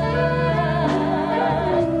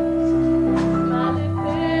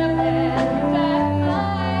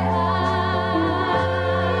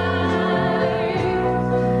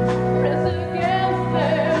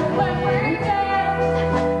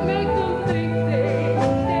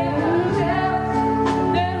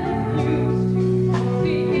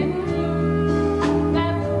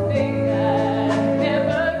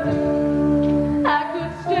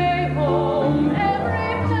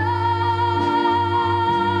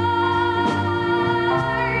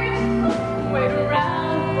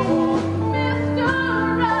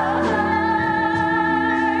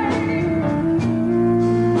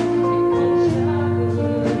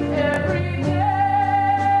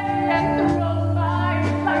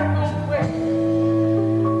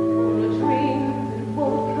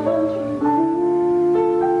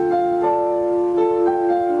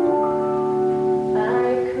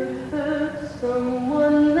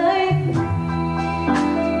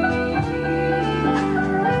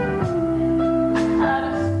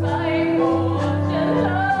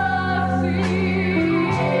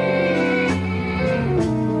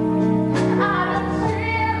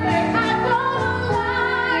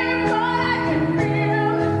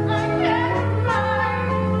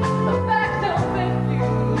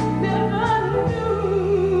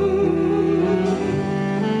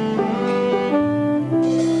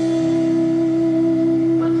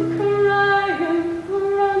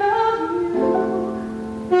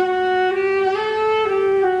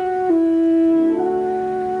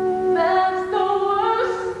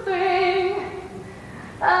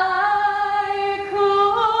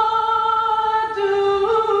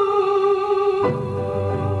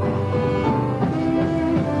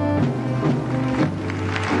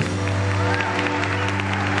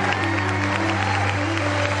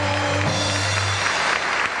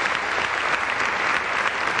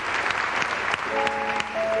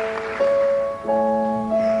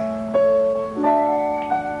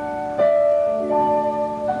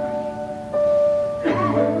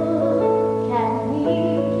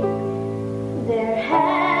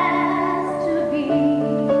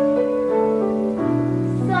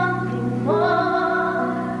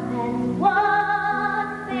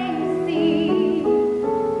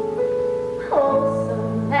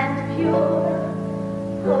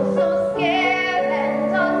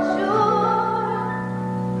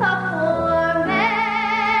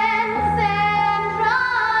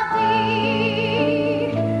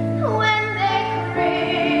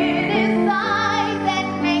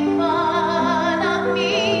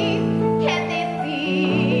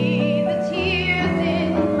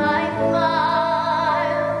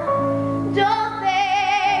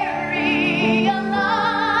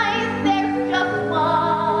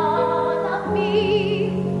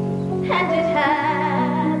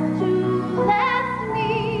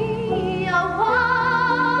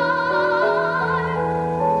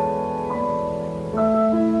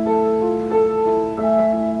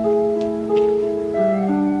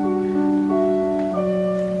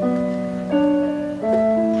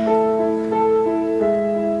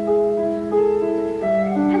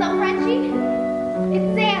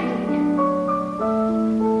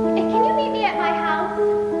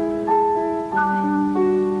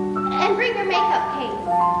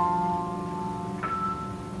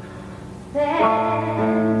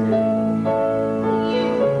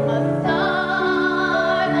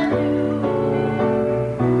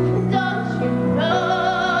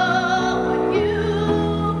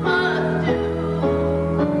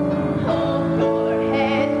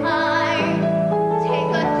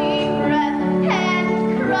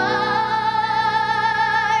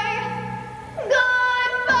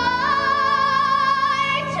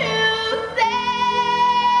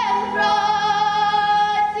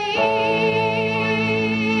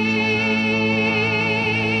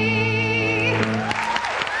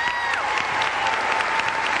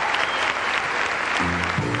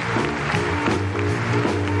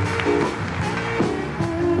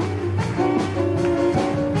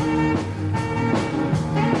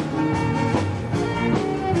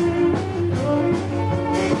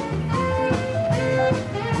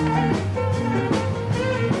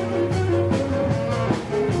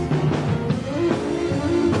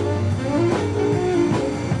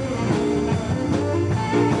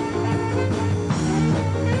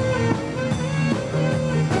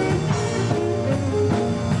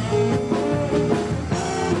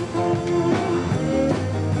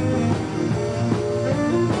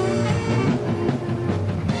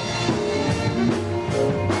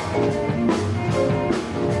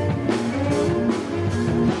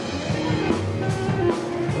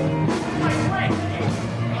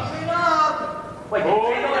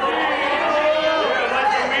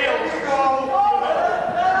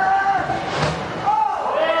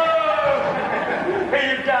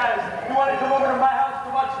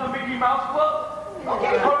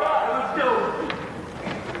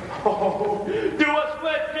 Oh, do a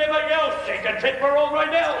sledgehammer yell, shake a tit for all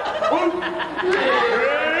right now.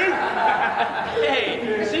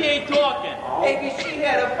 Hey, she ain't talking. Maybe she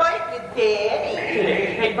had a fight with Daddy.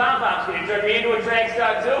 Hey, Bob, can you turn me into a drag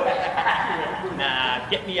star too? Nah,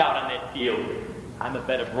 get me out on that field. I'm a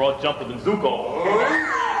better broad jumper than Zuko.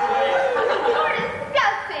 You're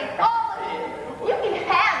disgusting, all of you. You can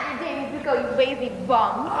have your Danny Zuko, you lazy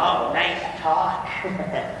bum. Oh, nice talk.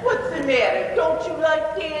 What's the matter? Don't you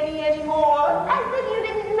like Danny anymore? As if you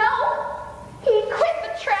didn't know. He quit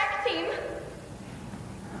the track team.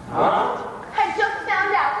 Huh? I just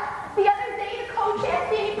found out. The other day, the coach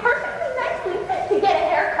asked Danny perfectly nicely to get a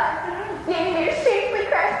haircut. Danny made a shamefully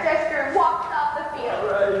crash gesture and walked off the field.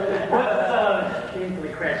 What's a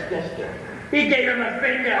shamefully crash gesture? He gave him a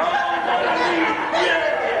finger.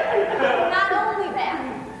 Not only that,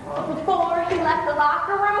 before he left the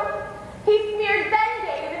locker room, he smeared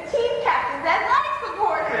Ben-Day, the team captain's athletics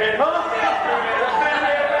reporter. Hey, Zuko!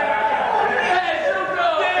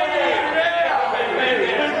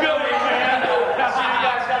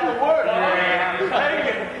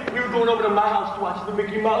 We were going over to my house to watch the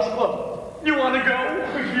Mickey Mouse Club. You want to go?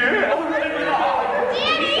 Yeah.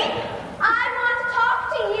 Danny, I want to talk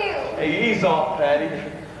to you. Hey, ease off, Patty.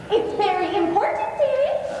 It's very important,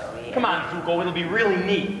 Danny. Come on, Zuko, it'll be really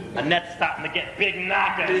neat. Annette's starting to get big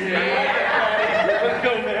knockers. Let's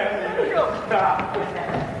go, man. Let's go. Stop.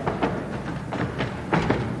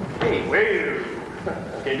 Hey, wait.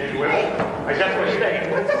 Okay, then wait. I guess we're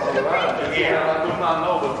staying. What's up with the break? Yeah, I do not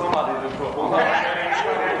know, but somebody just proposed.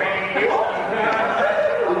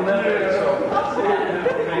 I'm never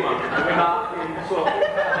so.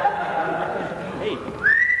 Hey.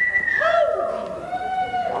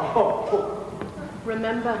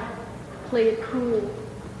 Remember, play it cool.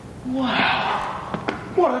 Wow.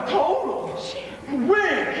 What a total.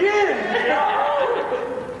 Win again.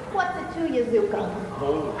 What's it to you, Zuko?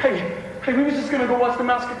 Hey, we was just gonna go watch the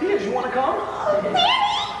Musketeers. You wanna come? Oh, Danny!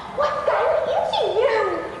 What's gotten into you?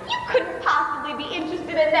 You couldn't possibly be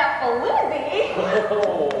interested in that Felicity.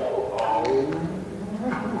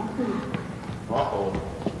 Uh-oh.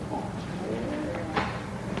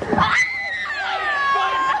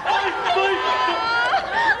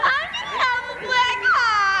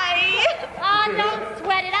 Don't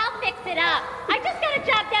sweat it. I'll fix it up. I just got a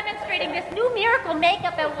job demonstrating this new miracle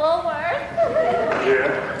makeup at Woolworth.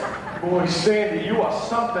 Yeah. Boy, Sandy, you are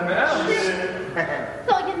something else.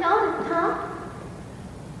 So you noticed, huh?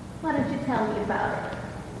 Why don't you tell me about it?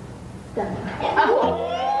 Stuff.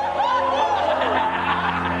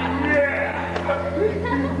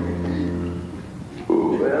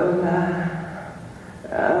 Well,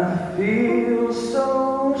 I feel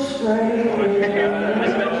so strange.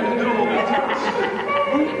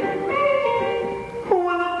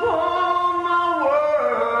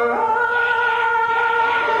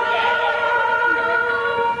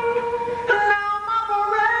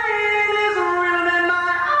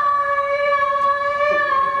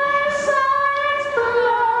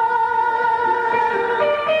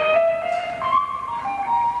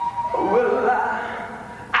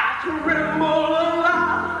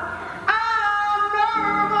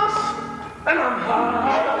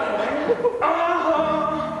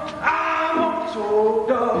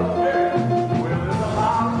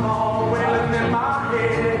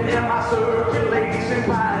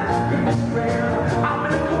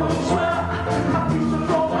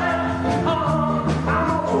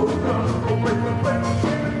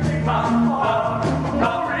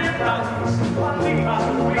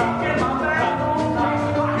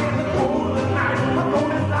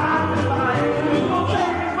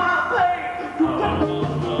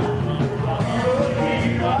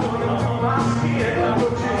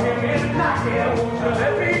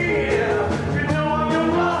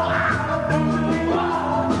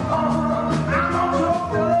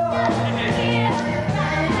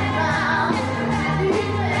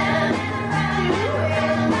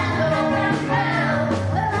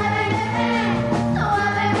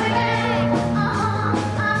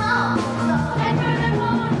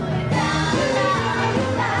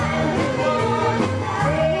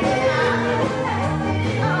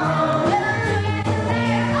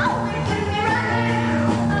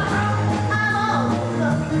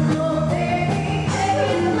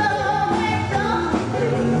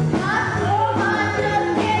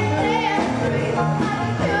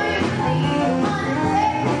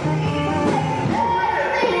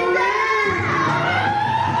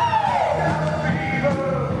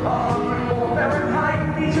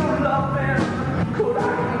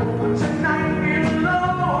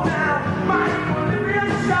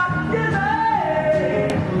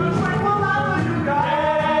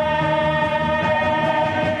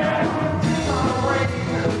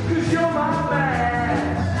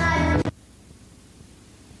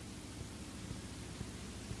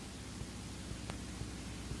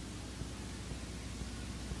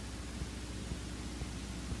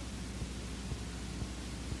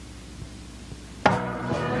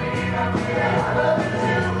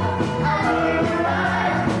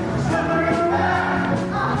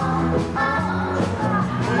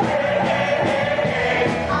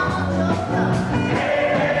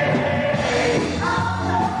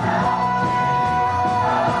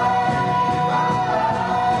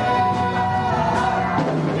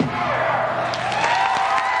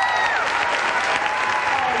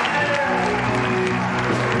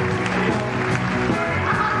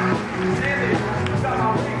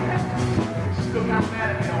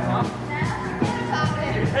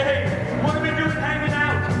 Hey, what are we doing hanging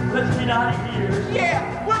out? Let's get out of here.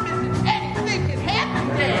 Yeah, we're missing anything can happen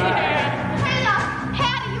there. Hey,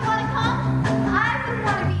 Patty, you want to come? I wouldn't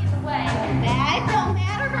want to be in the way. That don't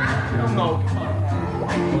matter, huh? No.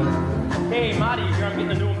 Hey, Marty, you hear I'm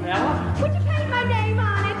getting a new umbrella? Would you paint my name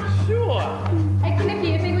on it? Sure. Hey, Knicky,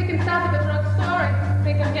 you think we can stop at the drugstore? I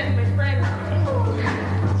think I'm getting my friends.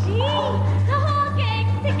 Gee, the whole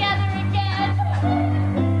gang's together again.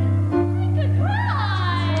 I could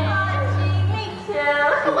cry. Oh, gee, me too.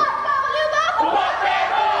 What, Babaluba? What they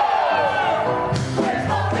do? Let's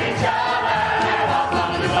hold each other and walk on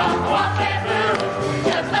the walk, what they do.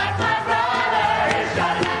 Just like my brother is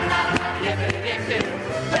shouting out, yes, it is too.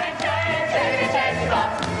 Bang, bang, change, change, stop.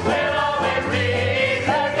 We'll always be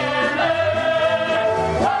together.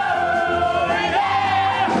 Oh,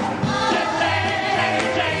 yeah. Just change,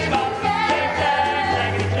 change, stop. Change,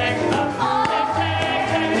 change, stop.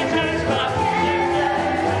 Change, change, stop.